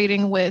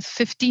operating with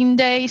 15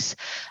 days,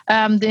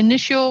 the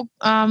initial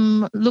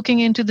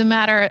looking into the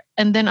matter,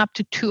 and then up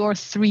to 2 or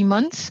 3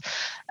 months.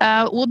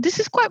 Well, this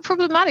is quite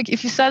problematic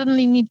if you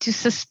suddenly need to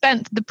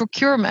suspend the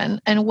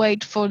procurement and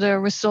wait for the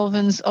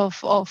resolvence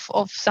of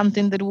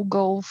something that will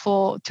go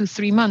for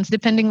 2-3 months,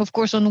 depending, of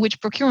course, on which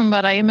procurement.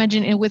 But I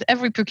imagine with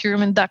every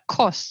procurement that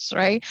costs,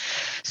 right?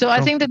 So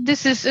I think that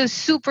this is a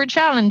super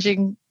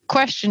challenging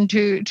question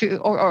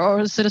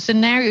or sort of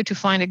scenario to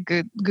find a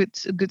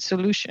good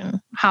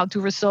solution, how to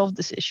resolve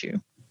this issue.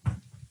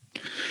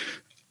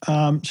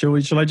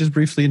 Shall I just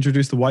briefly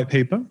introduce the white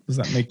paper? Does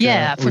that make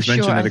we've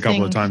mentioned it a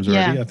couple of times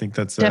already. I think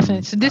that's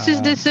definitely. So this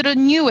is the sort of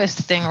newest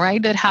thing,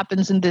 right, that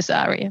happens in this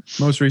area.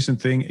 Most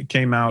recent thing, it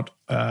came out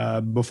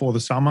before the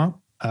summer.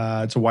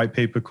 It's a white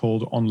paper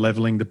called "On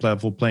Leveling the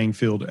Level Playing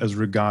Field as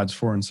Regards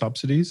Foreign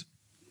Subsidies."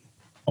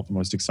 Not the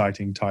most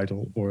exciting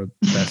title, or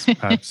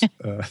perhaps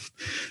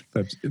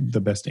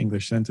the best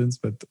English sentence,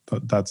 but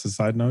that's a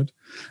side note.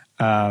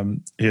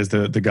 Here's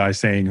the guy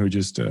saying who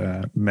just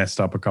messed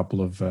up a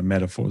couple of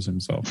metaphors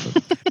himself.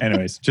 But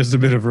anyways, just a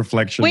bit of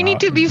reflection. We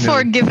need to be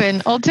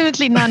forgiven.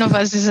 Ultimately, none of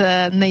us is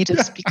a native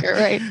speaker,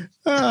 right?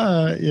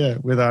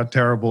 With our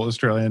terrible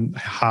Australian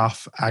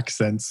half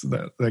accents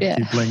that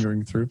keep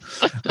lingering through.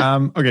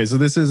 Okay, so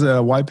this is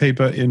a white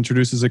paper,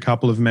 introduces a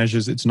couple of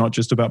measures. It's not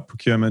just about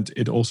procurement.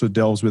 It also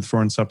delves with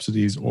foreign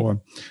subsidies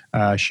or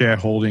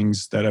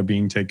shareholdings that are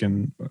being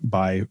taken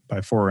by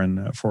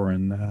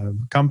foreign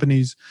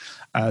companies.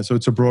 So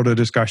it's a broader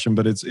discussion,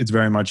 but it's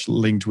very much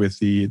linked with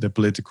the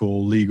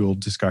political, legal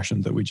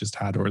discussion that we just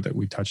had or that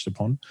we touched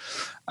upon.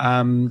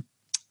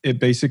 It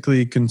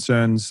basically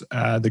concerns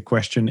the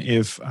question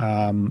if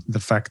the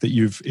fact that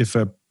if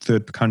a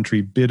third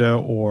country bidder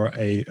or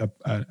a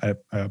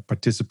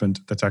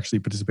participant that's actually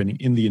participating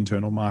in the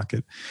internal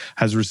market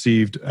has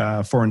received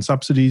foreign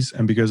subsidies,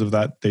 and because of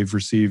that, they've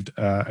received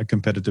a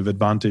competitive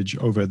advantage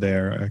over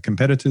their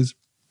competitors.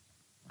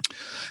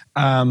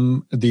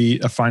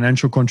 A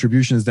financial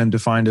contribution is then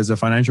defined as a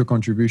financial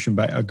contribution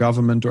by a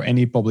government or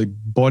any public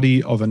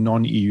body of a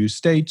non-EU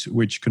state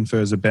which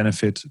confers a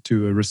benefit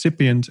to a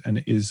recipient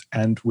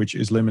and which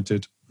is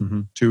limited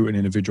to an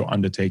individual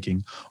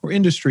undertaking or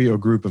industry or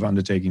group of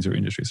undertakings or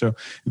industry. So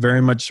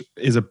very much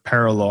is a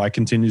parallel. I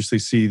continuously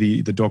see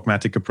the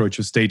dogmatic approach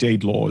of state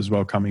aid law as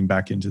well coming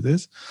back into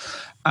this.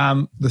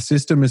 The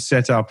system is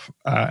set up,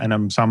 and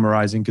I'm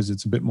summarizing because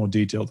it's a bit more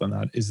detailed than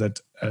that, is that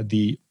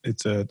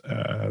it's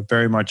a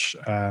very much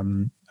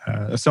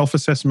a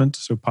self-assessment.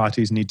 So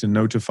parties need to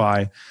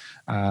notify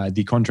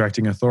the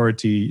contracting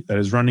authority that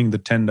is running the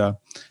tender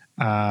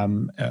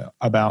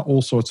about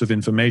all sorts of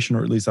information,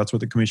 or at least that's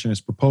what the Commission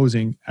is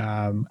proposing,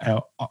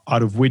 out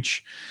of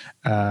which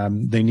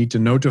they need to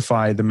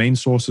notify the main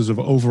sources of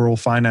overall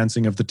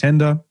financing of the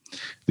tender,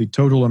 the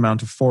total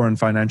amount of foreign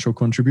financial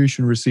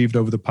contribution received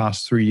over the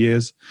past 3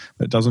 years.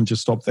 That doesn't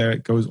just stop there.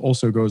 It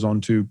also goes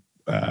on to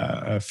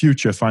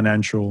future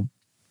financial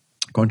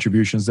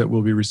contributions that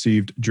will be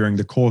received during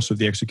the course of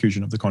the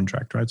execution of the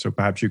contract, right? So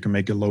perhaps you can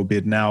make a low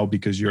bid now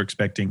because you're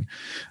expecting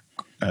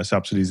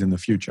subsidies in the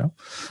future.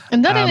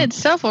 And that in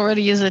itself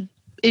already is an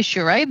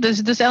issue, right?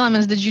 Those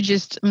elements that you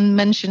just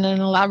mentioned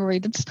and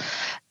elaborated.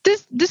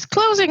 This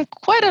disclosing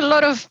quite a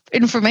lot of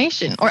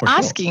information, or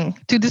asking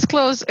to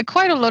disclose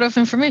quite a lot of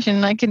information.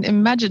 And I can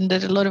imagine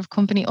that a lot of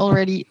companies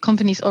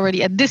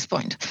already at this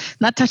point,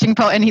 not touching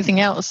about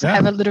anything else,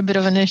 have a little bit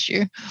of an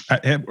issue.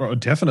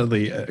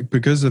 Definitely,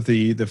 because of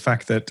the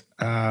fact that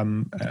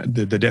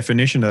the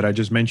definition that I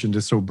just mentioned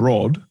is so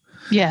broad.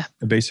 Yeah.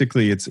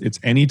 Basically, it's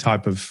any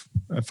type of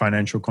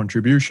financial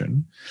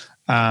contribution.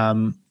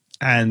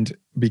 And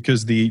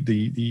because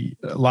the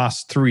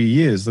last 3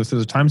 years,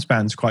 the time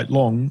span is quite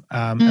long,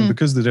 and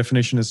because the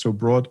definition is so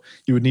broad,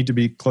 you would need to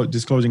be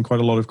disclosing quite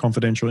a lot of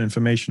confidential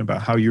information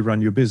about how you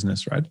run your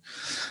business, right?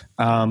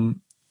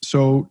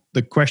 So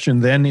the question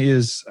then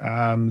is,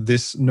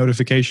 this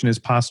notification is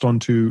passed on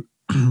to,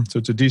 so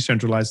it's a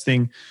decentralized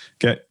thing,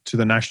 get to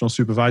the national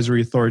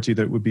supervisory authority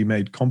that would be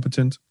made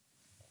competent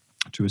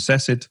to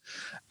assess it.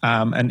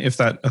 And if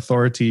that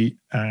authority,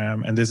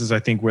 and this is, I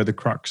think, where the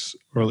crux,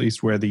 or at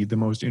least where the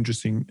most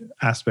interesting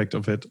aspect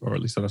of it, or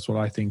at least that's what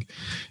I think,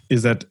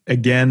 is that,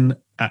 again,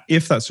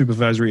 if that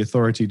supervisory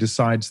authority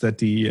decides that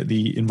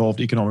the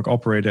involved economic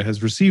operator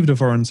has received a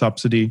foreign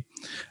subsidy,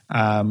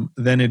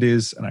 then it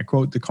is, and I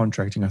quote, the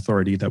contracting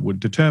authority that would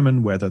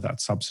determine whether that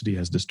subsidy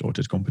has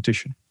distorted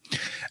competition.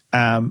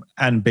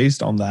 And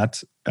based on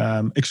that,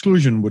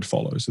 exclusion would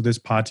follow. So this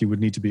party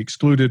would need to be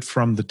excluded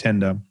from the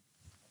tender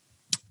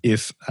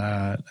if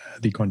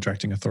the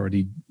contracting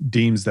authority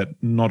deems that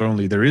not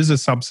only there is a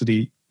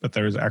subsidy, but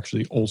there is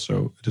actually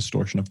also a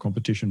distortion of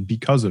competition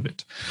because of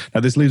it. Now,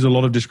 this leaves a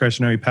lot of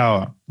discretionary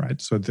power,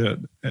 right? So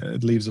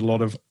it leaves a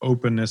lot of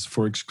openness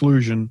for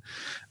exclusion.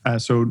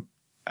 So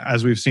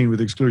as we've seen with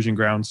exclusion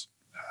grounds,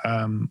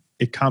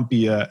 it can't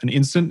be an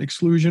instant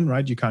exclusion,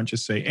 right? You can't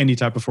just say any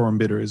type of foreign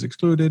bidder is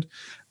excluded,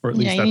 or at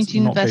least that's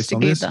not based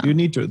on this. You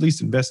need to at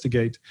least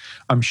investigate.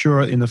 I'm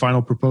sure in the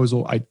final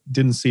proposal, I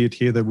didn't see it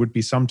here, there would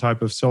be some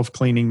type of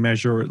self-cleaning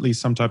measure, or at least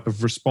some type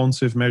of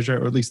responsive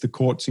measure, or at least the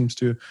court seems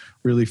to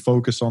really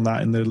focus on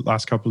that in the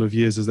last couple of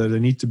years, is that there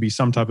needs to be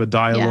some type of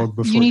dialogue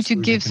before. You need to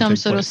give some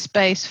sort of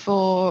space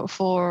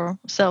for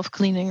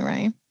self-cleaning,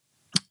 right?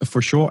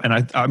 For sure.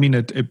 And I mean,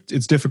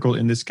 it's difficult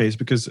in this case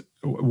because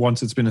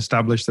once it's been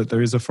established that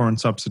there is a foreign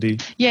subsidy.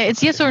 Yeah,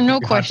 it's yes or no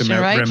question,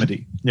 right?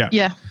 Remedy. Yeah.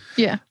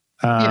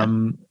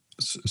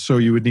 So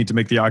you would need to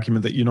make the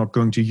argument that you're not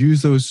going to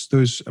use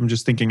those. I'm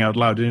just thinking out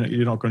loud.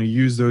 You're not going to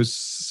use those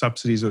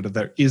subsidies, or that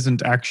there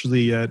isn't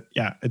actually.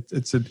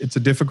 It's a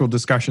difficult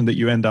discussion that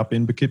you end up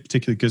in,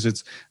 particularly because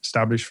it's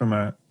established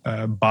from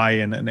by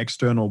an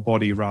external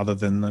body rather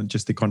than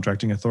just the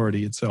contracting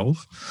authority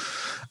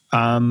itself.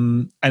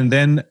 And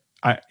then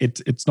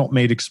it's not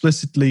made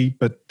explicitly,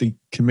 but the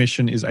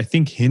Commission is, I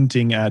think,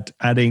 hinting at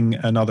adding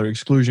another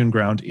exclusion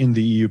ground in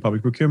the EU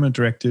public procurement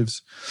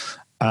directives,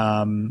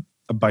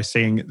 by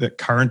saying that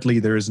currently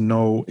there is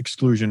no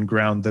exclusion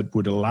ground that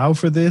would allow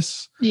for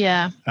this.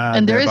 Yeah.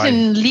 And there is a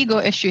legal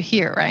issue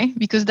here, right?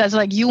 Because that's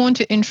like, you want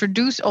to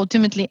introduce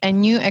ultimately a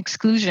new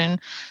exclusion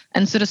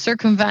and sort of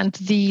circumvent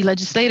the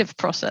legislative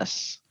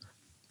process.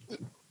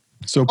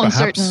 So perhaps,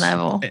 on a certain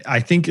level,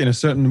 I think in a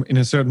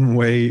certain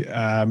way,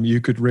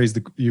 you could raise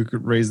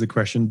the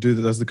question: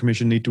 does the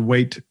Commission need to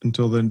wait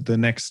until the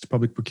next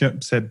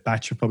said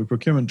batch of public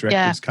procurement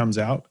directives comes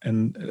out?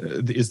 And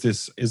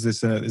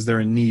is there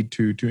a need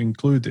to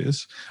include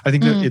this? I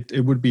think that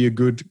it would be a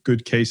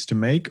good case to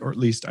make, or at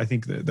least I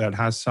think that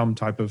has some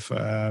type of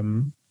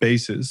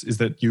basis, is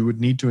that you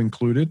would need to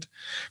include it.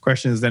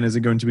 Question is then, is it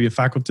going to be a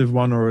facultative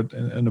one or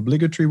an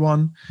obligatory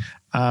one?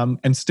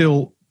 And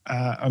still.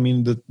 I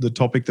mean, the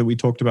topic that we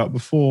talked about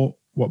before,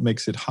 what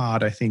makes it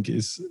hard, I think,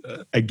 is,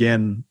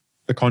 again,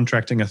 the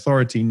contracting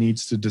authority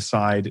needs to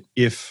decide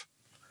if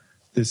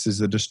this is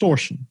a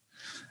distortion.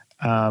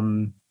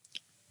 The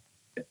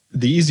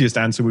easiest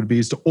answer would be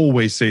is to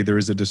always say there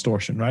is a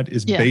distortion, right?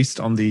 It's based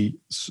on the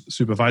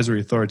supervisory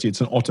authority.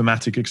 It's an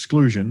automatic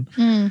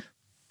exclusion.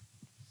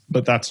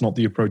 But that's not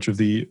the approach of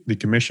the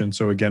Commission.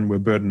 So again, we're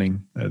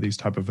burdening these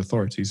type of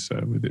authorities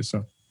with this.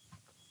 So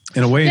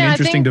in a way, an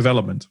interesting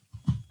development.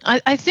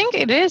 I think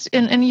it is,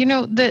 and you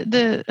know,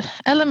 the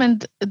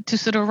element to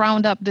sort of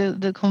round up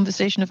the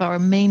conversation of our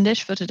main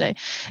dish for today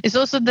is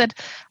also that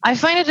I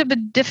find it a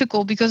bit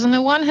difficult, because on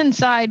the one hand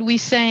side we're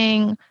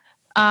saying,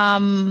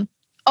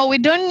 we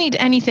don't need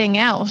anything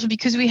else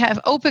because we have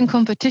open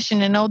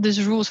competition and all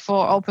these rules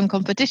for open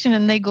competition,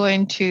 and they're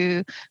going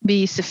to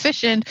be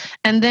sufficient.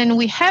 And then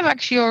we have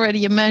actually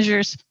already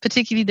measures,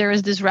 particularly there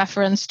is this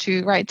reference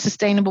to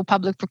sustainable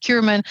public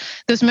procurement,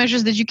 those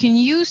measures that you can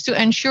use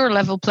to ensure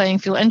level playing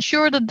field,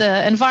 ensure that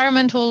the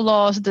environmental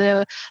laws,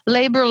 the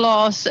labor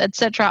laws,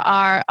 etc.,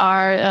 are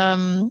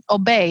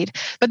obeyed.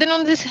 But then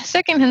on this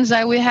second hand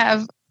side, we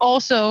have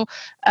also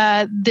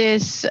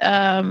this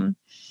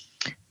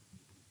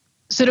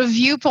sort of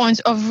viewpoints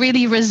of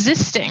really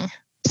resisting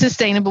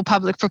sustainable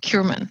public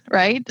procurement,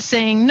 right?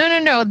 Saying,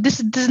 no, this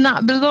does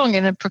not belong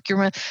in a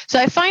procurement. So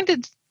I find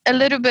it a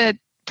little bit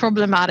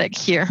problematic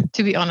here,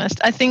 to be honest.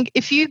 I think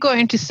if you're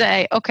going to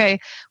say, okay,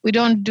 we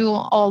don't do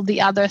all the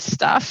other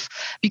stuff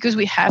because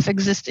we have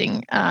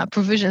existing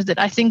provisions, that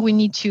I think we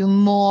need to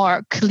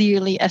more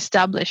clearly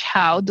establish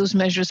how those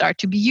measures are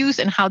to be used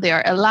and how they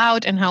are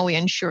allowed and how we're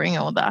ensuring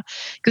all that.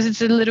 Because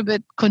it's a little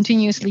bit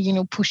continuously,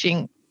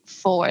 pushing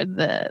forward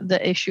the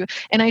issue.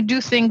 And I do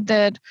think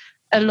that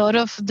a lot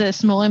of the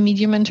small and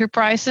medium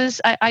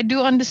enterprises, I do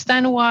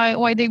understand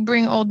why they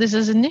bring all this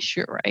as an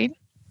issue, right?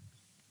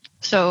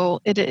 So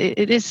it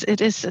is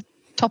a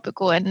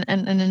topical and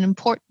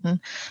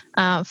important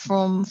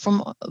from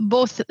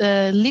both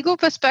legal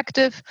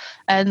perspective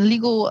and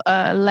legal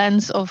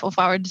lens of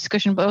our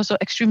discussion, but also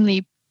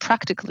extremely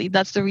practically.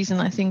 That's the reason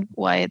I think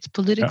why it's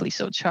politically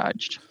so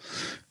charged.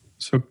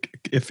 So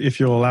if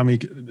you'll allow me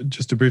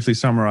just to briefly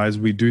summarize,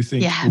 we do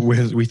think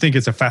we think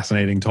it's a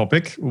fascinating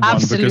topic. One,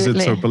 because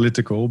it's so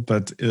political,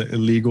 but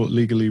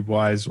legally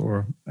wise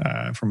or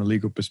from a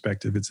legal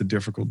perspective, it's a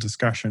difficult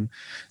discussion.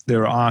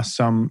 There are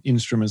some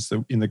instruments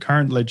that in the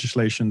current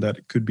legislation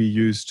that could be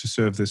used to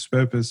serve this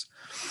purpose.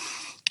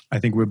 I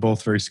think we're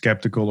both very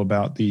skeptical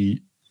about the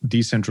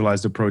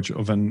decentralized approach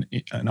of an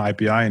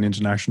IPI, an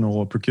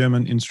international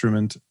procurement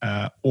instrument,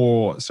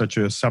 or such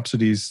a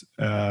subsidies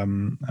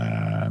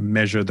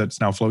measure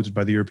that's now floated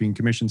by the European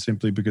Commission,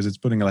 simply because it's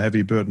putting a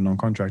heavy burden on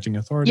contracting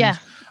authorities. Yeah,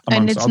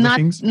 and it's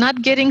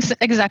not getting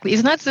exactly.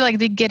 It's not like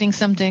they're getting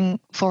something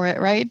for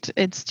it, right?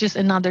 It's just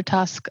another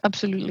task.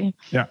 Absolutely.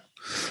 Yeah.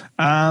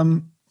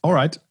 All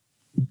right.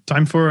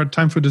 Time for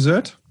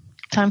dessert.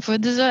 Time for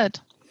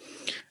dessert.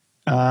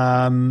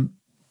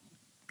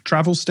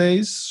 Travel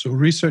stays, or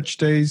research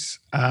stays.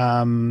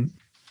 I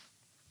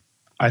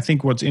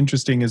think what's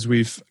interesting is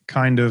we've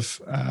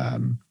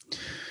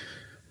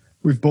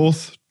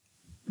both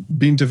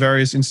been to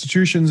various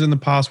institutions in the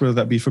past, whether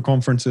that be for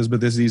conferences,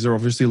 but these are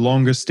obviously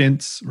longer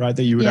stints, right?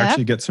 That you would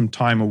actually get some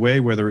time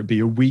away, whether it be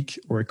a week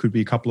or it could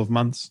be a couple of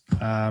months.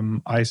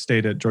 I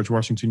stayed at George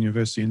Washington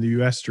University in the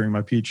US during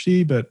my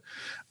PhD, but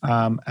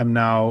am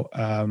now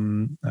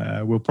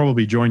will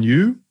probably join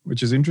you,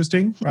 which is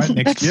interesting, right?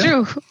 Next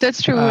year.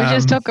 That's true. We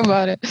just talk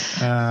about it.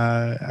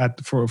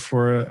 For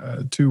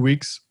 2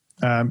 weeks,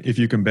 if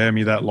you can bear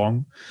me that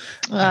long.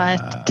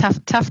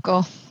 Tough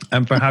goal.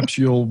 And perhaps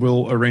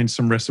we'll arrange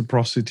some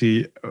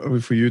reciprocity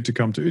for you to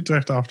come to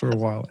Utrecht after a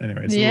while.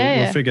 Anyway, so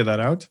we'll figure that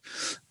out.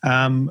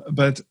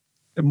 But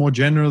more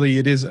generally,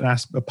 it is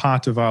a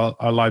part of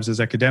our lives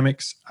as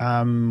academics.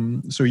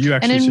 So you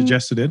actually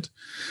suggested it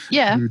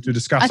to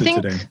discuss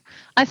it today.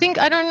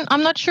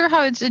 I'm not sure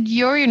how it's at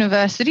your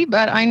university,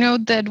 but I know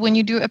that when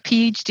you do a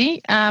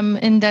PhD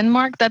in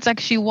Denmark, that's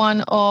actually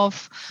one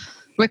of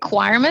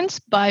requirements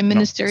by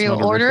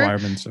ministerial order.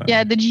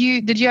 Did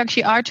you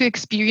actually are to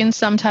experience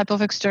some type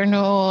of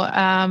external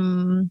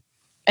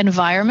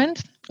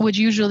environment, which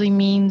usually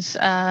means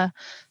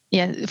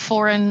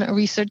foreign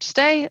research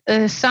stay.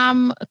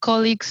 Some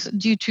colleagues,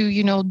 due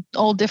to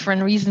all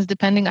different reasons,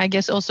 depending, I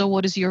guess, also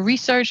what is your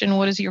research and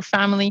what is your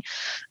family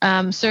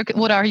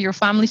what are your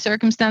family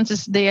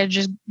circumstances, they are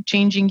just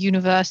changing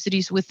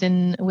universities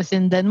within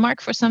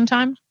Denmark for some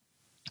time,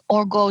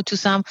 or go to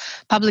some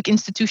public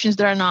institutions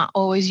that are not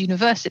always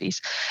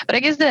universities. But I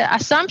guess the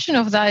assumption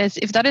of that is,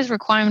 if that is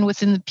requirement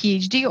within the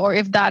PhD, or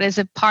if that is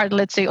a part,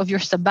 let's say, of your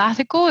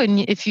sabbatical, and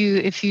if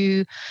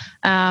you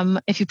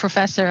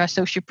professor,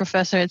 associate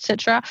professor,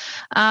 etc.,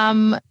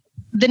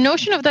 the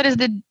notion of that is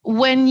that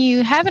when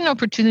you have an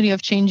opportunity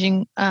of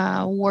changing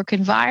work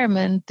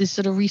environment, this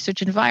sort of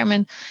research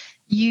environment,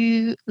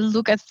 you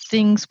look at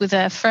things with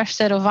a fresh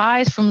set of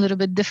eyes from a little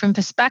bit different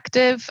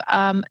perspective,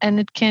 and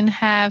it can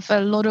have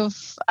a lot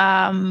of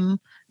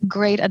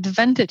great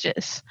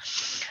advantages.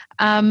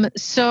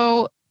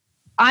 So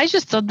I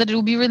just thought that it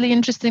would be really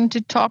interesting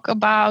to talk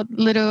about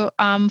little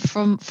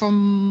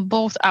from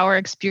both our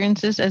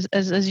experiences.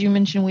 As you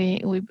mentioned,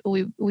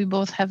 we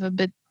both have a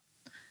bit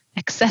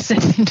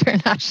excessive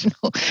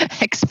international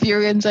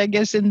experience, I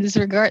guess, in this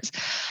regards.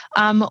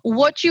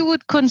 What you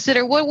would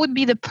consider, what would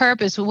be the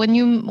purpose when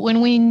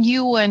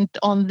you went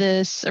on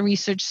this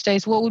research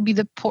stage? What would be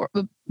the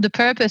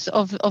purpose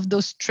of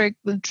those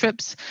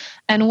trips,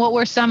 and what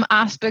were some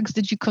aspects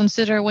that you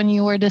consider when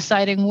you were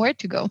deciding where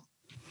to go?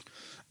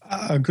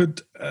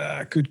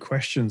 Good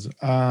questions.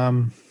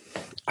 I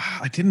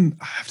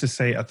have to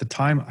say, at the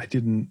time, I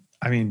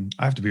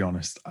have to be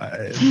honest.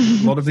 A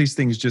lot of these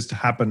things just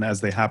happen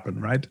as they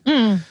happen, right?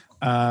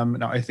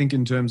 Now, I think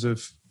in terms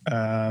of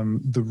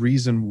the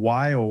reason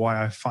why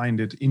I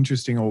find it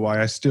interesting, or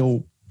why I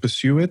still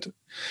pursue it,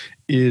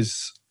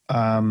 is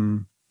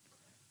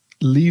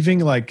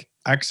leaving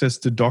access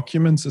to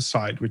documents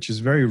aside, which is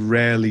very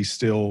rarely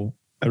still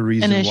a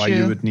reason why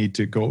you would need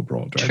to go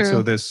abroad, right? True.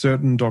 So there's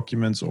certain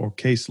documents or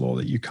case law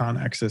that you can't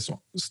access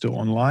still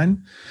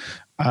online.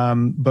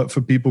 But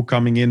for people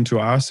coming into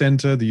our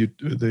center, the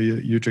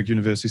Utrecht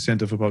University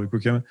Center for Public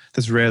Procurement,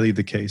 that's rarely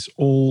the case.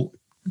 All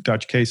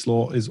Dutch case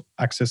law is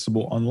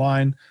accessible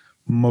online.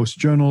 Most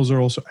journals are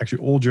also,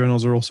 actually all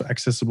journals are also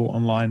accessible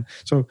online.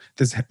 So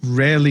there's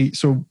rarely,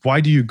 so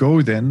why do you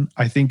go then?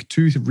 I think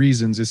two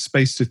reasons is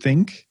space to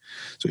think.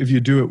 So if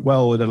you do it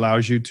well, it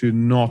allows you to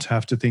not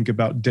have to think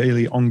about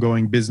daily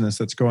ongoing business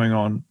that's going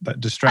on, that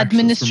distracts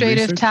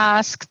administrative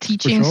tasks,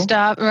 teaching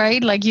stuff,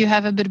 right? You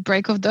have a bit of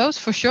break of those,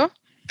 for sure.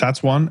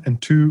 That's one.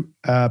 And two,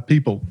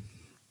 people.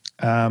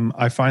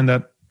 I find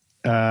that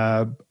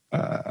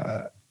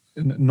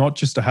not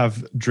just to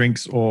have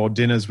drinks or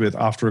dinners with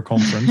after a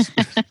conference,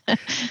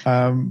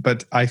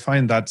 but I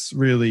find that's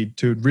really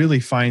to really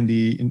find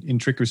the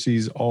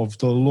intricacies of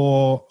the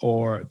law,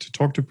 or to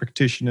talk to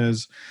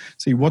practitioners,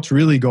 see what's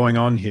really going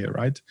on here,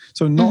 right?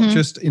 So not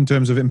just in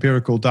terms of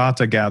empirical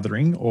data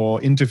gathering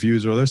or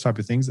interviews or those type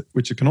of things,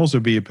 which can also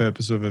be a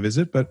purpose of a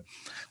visit, but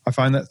I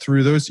find that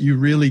through those, you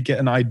really get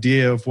an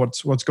idea of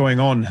what's going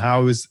on.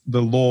 How is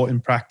the law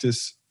in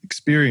practice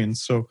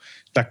experience? So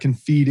that can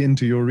feed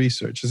into your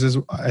research. This is,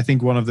 I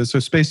think, one of the, so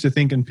space to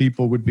think in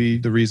people would be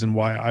the reason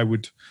why I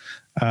would,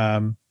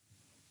 so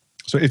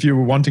if you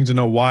were wanting to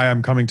know why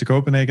I'm coming to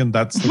Copenhagen,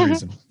 that's the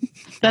reason.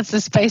 That's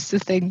the space to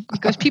think,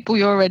 because people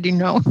you already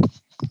know.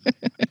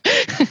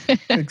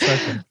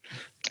 Exactly.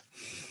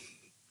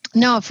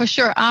 No, for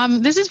sure.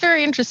 This is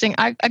very interesting.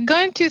 I'm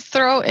going to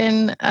throw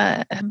in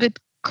a bit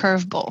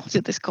curveball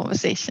to this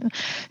conversation,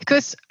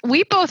 because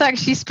we both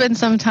actually spent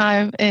some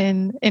time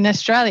in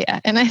Australia,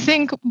 and I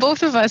think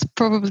both of us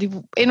probably,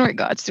 in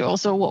regards to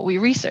also what we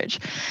research,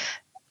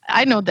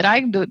 I know that I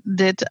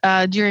did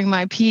during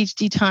my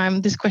PhD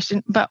time this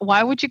question, but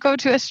why would you go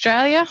to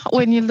Australia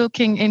when you're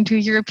looking into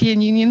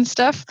European Union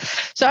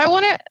stuff? So I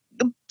want to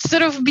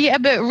sort of be a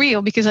bit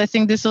real, because I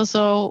think this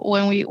also,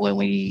 when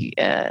we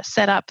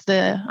set up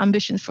the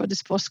ambitions for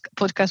this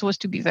podcast, was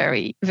to be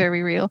very,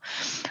 very real.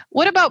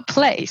 What about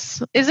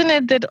place? Isn't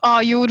it that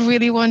you would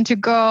really want to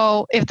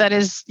go, if that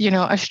is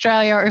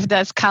Australia, or if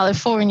that's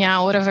California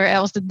or whatever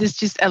else, that this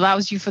just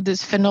allows you for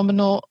this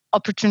phenomenal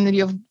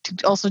opportunity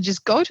to also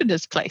just go to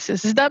these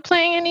places? Is that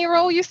playing any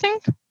role, you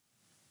think?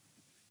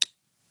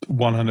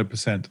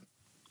 100%.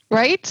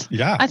 Right?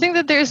 Yeah. I think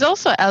that there's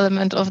also an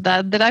element of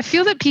that I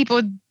feel that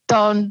people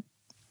don't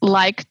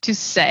like to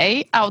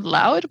say out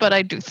loud, but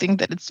I do think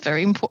that it's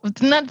very important.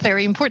 It's not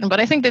very important, but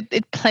I think that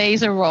it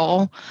plays a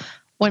role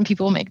when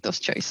people make those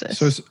choices.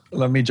 So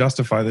let me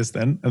justify this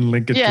then and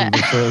link it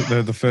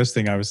to the first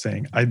thing I was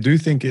saying. I do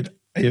think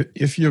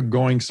if you're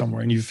going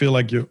somewhere and you feel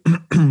like you're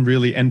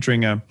really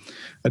entering a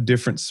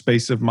different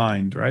space of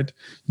mind, right?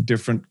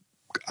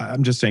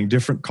 I'm just saying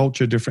different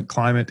culture, different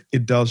climate,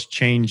 it does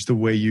change the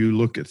way you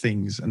look at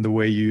things and the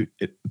way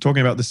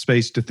talking about the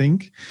space to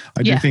think,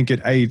 I do think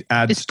it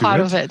adds it's to part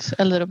of it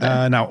a little bit.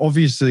 Now,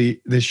 obviously,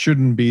 this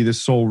shouldn't be the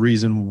sole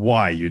reason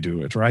why you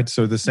do it, right?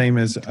 So the same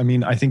as,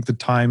 I think the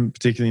time,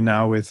 particularly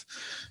now with,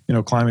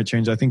 climate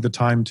change, I think the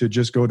time to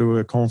just go to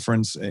a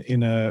conference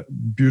in a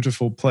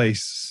beautiful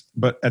place,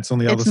 but it's on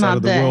the other side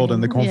of the world,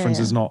 and the conference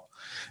is not,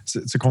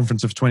 it's a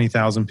conference of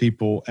 20,000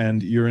 people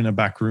and you're in a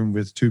back room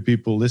with 2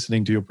 people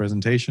listening to your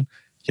presentation.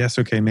 Yes,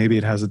 okay, maybe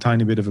it has a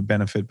tiny bit of a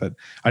benefit, but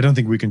I don't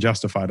think we can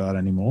justify that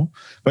anymore.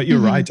 But you're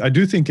right. I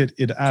do think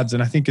it adds,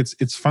 and I think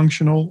it's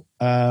functional.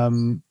 Yeah.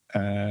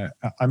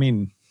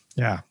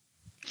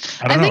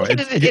 I don't know.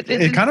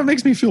 It kind of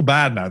makes me feel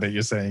bad now that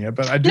you're saying it,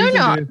 but I do think it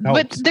helps.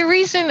 But the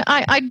reason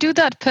I do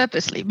that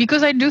purposely,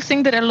 because I do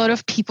think that a lot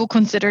of people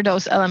consider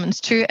those elements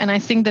too, and I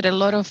think that a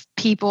lot of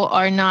people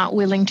are not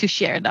willing to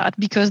share that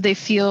because they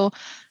feel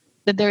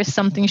that there is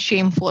something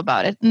shameful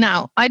about it.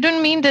 Now, I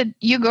don't mean that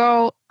you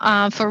go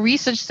for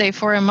research, say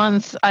for a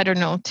month, I don't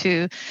know,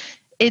 to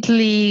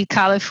Italy,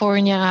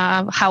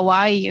 California,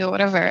 Hawaii, or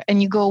whatever,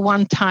 and you go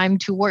one time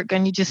to work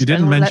and you just... You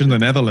didn't mention the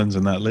Netherlands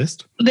in that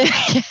list.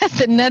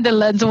 The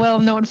Netherlands, well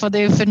known for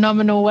their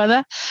phenomenal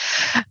weather.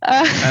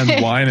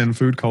 And wine and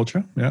food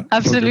culture. Yeah,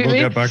 absolutely.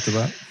 We'll get back to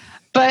that.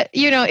 But,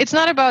 it's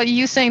not about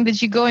you saying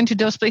that you go into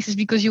those places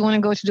because you want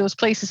to go to those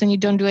places and you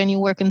don't do any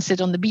work and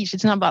sit on the beach.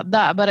 It's not about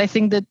that. But I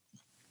think that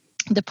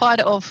the part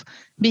of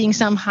being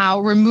somehow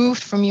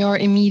removed from your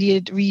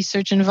immediate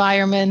research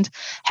environment,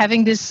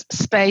 having this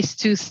space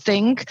to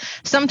think,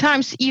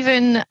 sometimes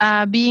even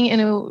being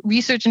in a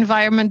research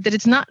environment that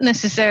it's not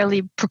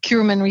necessarily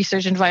procurement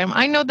research environment.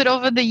 I know that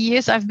over the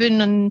years I've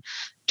been in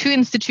 2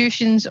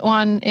 institutions,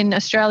 one in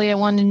Australia,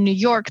 one in New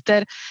York,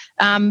 that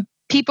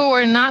people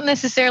were not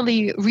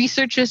necessarily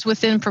researchers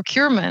within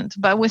procurement,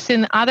 but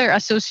within other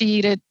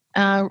associated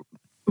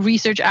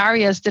research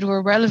areas that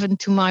were relevant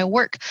to my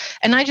work.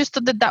 And I just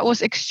thought that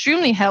was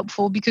extremely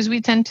helpful, because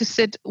we tend to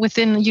sit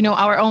within,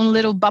 our own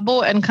little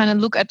bubble and kind of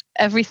look at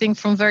everything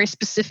from very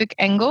specific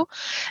angle,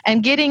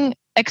 and getting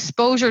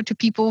exposure to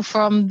people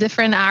from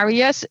different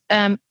areas.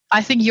 I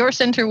think your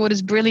center, what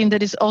is brilliant,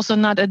 that is also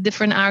not at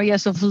different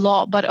areas of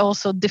law, but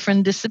also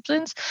different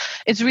disciplines.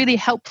 It's really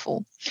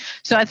helpful.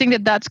 So I think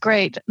that that's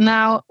great.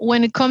 Now,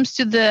 when it comes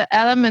to the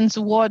elements,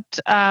 what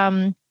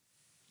are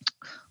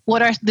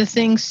the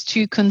things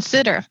to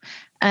consider?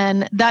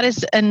 And that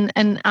is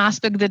an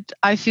aspect that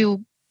I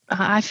feel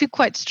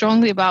quite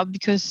strongly about,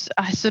 because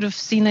I sort of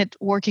seen it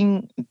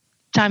working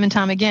time and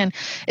time again,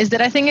 is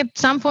that I think at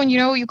some point,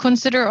 you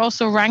consider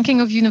also ranking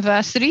of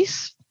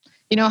universities,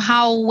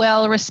 how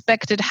well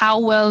respected, how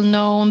well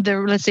known the,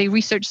 let's say,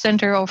 research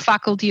center or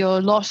faculty or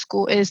law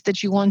school is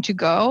that you want to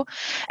go,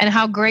 and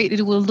how great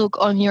it will look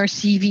on your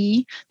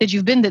CV that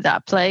you've been to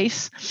that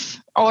place,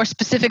 or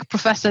specific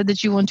professor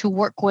that you want to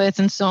work with,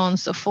 and so on and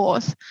so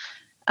forth.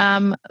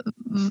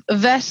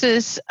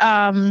 Versus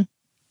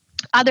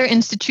other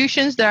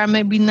institutions that are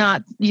maybe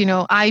not,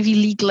 Ivy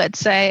League, let's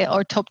say,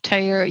 or top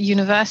tier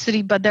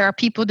university, but there are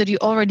people that you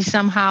already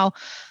somehow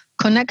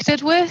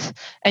connected with,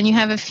 and you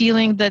have a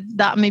feeling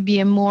that may be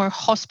a more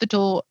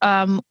hospital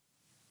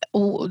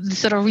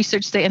sort of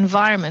research day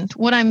environment.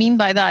 What I mean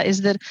by that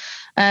is that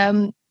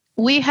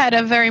we had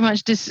a very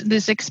much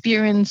this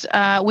experience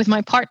with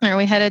my partner.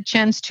 We had a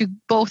chance to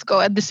both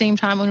go at the same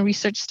time on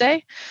research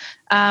day.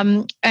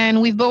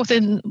 And we've both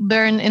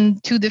been in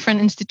two different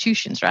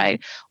institutions,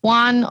 right?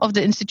 One of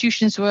the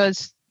institutions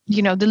was,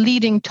 the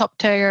leading top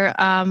tier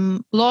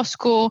law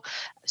school,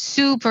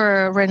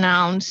 super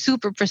renowned,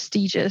 super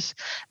prestigious.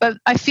 But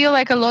I feel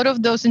like a lot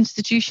of those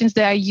institutions,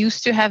 they are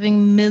used to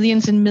having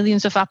millions and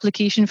millions of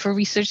applications for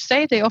research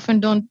day. They often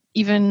don't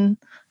even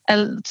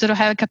sort of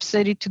have a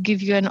capacity to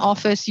give you an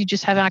office. You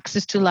just have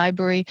access to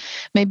library.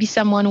 Maybe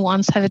someone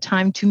once have a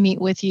time to meet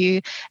with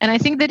you. And I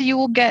think that you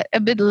will get a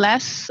bit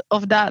less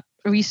of that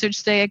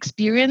research day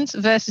experience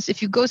versus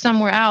if you go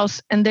somewhere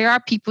else and there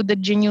are people that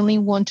genuinely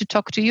want to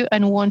talk to you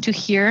and want to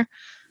hear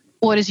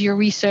what is your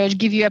research,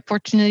 give you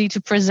opportunity to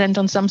present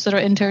on some sort of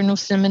internal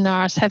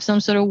seminars, have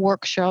some sort of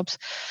workshops.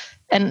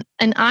 And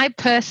I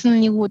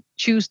personally would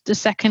choose the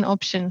second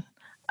option.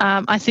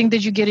 I think that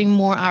you're getting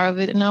more out of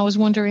it. And I was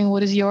wondering,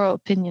 what is your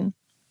opinion?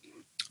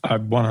 I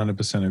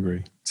 100%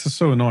 agree. It's just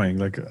so annoying.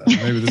 Like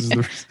maybe this is the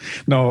reason.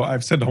 No,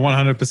 I've said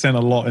 100% a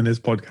lot in this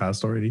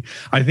podcast already.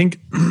 I think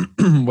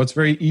what's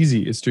very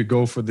easy is to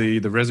go for the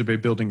resume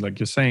building, like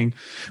you're saying.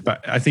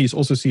 But I think you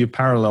also see a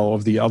parallel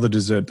of the other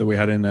dessert that we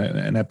had in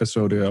an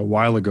episode a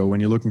while ago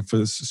when you're looking for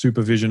the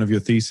supervision of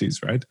your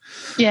thesis, right?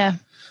 Yeah.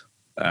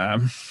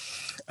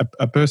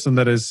 A person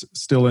that is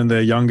still in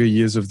their younger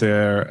years of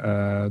their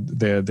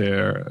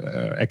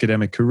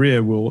academic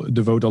career will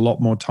devote a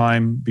lot more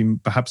time, be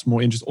perhaps more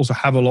interested, also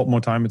have a lot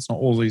more time. It's not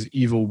always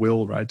evil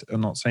will, right?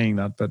 I'm not saying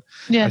that, but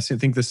I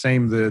think the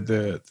same,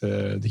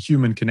 the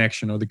human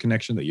connection or the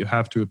connection that you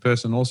have to a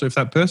person. Also, if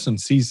that person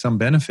sees some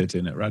benefit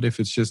in it, right? If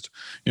it's just,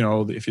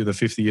 if you're the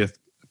 50th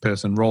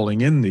person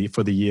rolling in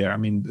for the year, I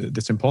mean,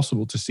 it's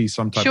impossible to see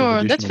some type of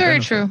additional that's very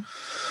benefit.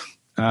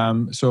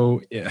 True.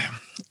 So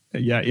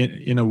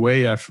in a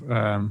way, I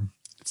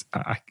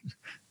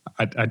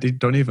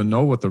don't even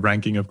know what the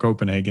ranking of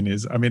Copenhagen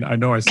is. I mean, I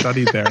know I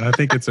studied there, and I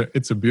think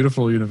it's a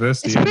beautiful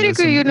university. It's a pretty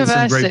good university.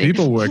 There's some great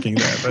people working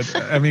there. But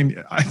I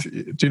mean,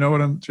 do you know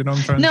what I'm trying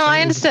to say? No, I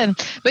understand.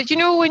 But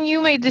when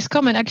you made this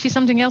comment, actually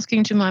something else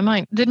came to my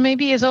mind that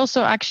maybe is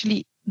also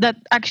actually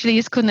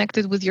is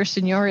connected with your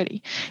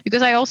seniority,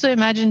 because I also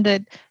imagine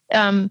that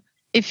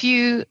if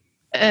you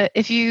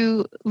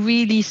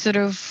really sort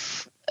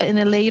of in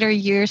the later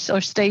years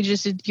or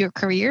stages of your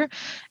career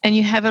and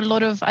you have a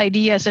lot of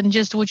ideas and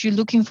just what you're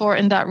looking for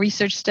in that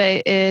research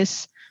day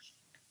is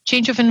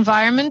change of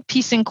environment,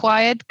 peace and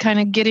quiet, kind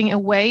of getting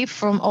away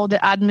from all the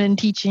admin,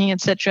 teaching,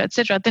 etc.,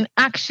 then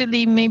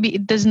actually maybe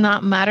it does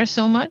not matter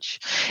so much.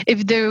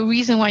 If the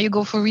reason why you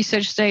go for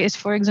research day is,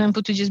 for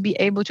example, to just be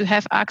able to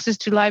have access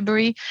to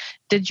library,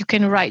 that you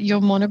can write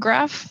your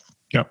monograph.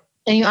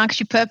 And you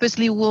actually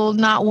purposely will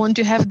not want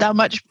to have that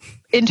much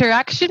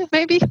interaction,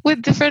 maybe,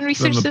 with different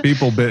researchers. So the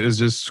people bit is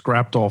just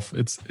scrapped off.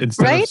 It's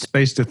instead of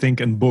space to think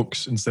and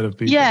books instead of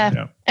people.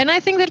 Yeah. And I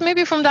think that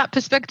maybe from that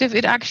perspective,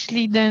 it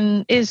actually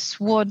then is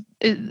for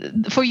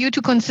you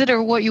to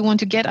consider what you want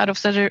to get out of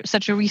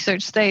such a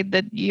research state,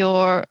 that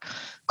your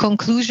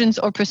conclusions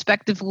or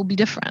perspective will be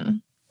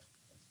different.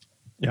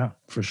 Yeah,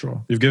 for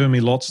sure. You've given me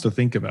lots to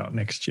think about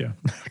next year.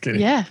 Okay.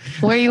 Yeah,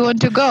 where you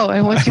want to go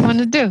and what you want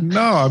to do. No,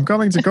 I'm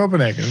coming to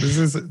Copenhagen.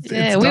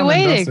 We're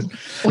waiting.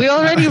 We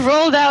already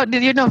rolled out,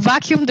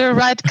 vacuumed the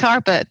red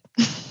carpet.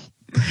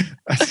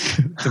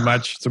 to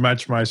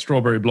match my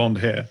strawberry blonde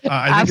hair.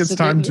 I think it's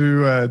time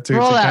to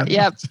roll out.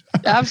 Yep,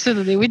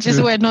 absolutely. We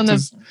just went on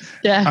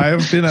I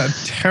have been a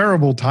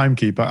terrible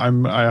timekeeper.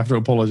 I have to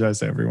apologize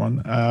to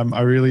everyone.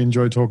 I really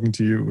enjoy talking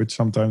to you, which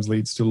sometimes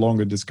leads to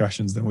longer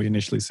discussions than we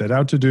initially set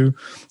out to do.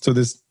 So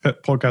this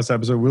podcast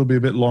episode will be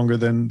a bit longer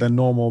than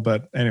normal.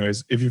 But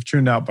anyways, if you've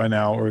tuned out by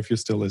now, or if you're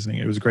still listening,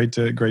 it was great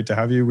to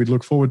have you. We'd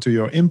look forward to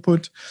your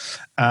input.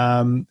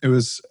 It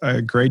was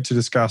great to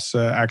discuss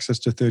access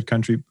to third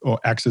country or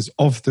access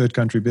of third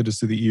country bidders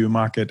to the EU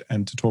market,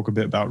 and to talk a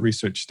bit about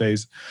research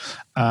days.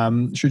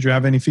 Should you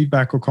have any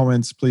feedback or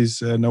comments,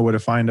 please know where to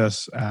find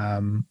us.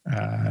 Do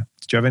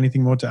you have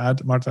anything more to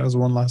add, Marta, as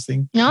one last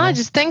thing? No,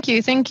 just thank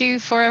you. Thank you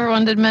for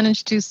everyone that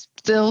managed to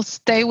still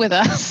stay with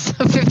us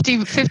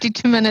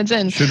 52 minutes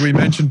in. Should we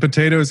mention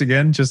potatoes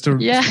again, just to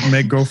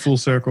go full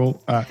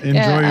circle?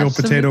 Enjoy your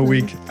potato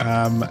week.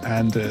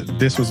 And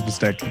this was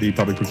BestEC, the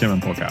Public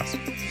Procurement Podcast.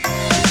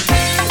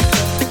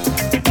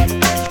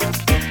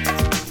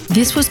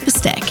 This was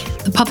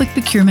BestEC, the Public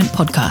Procurement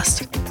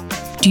Podcast.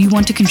 Do you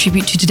want to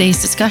contribute to today's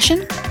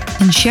discussion?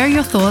 Then share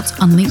your thoughts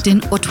on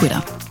LinkedIn or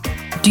Twitter.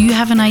 Do you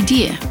have an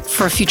idea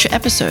for a future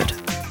episode?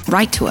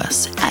 Write to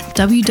us at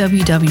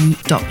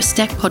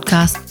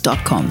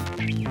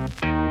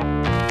www.bestecpodcast.com.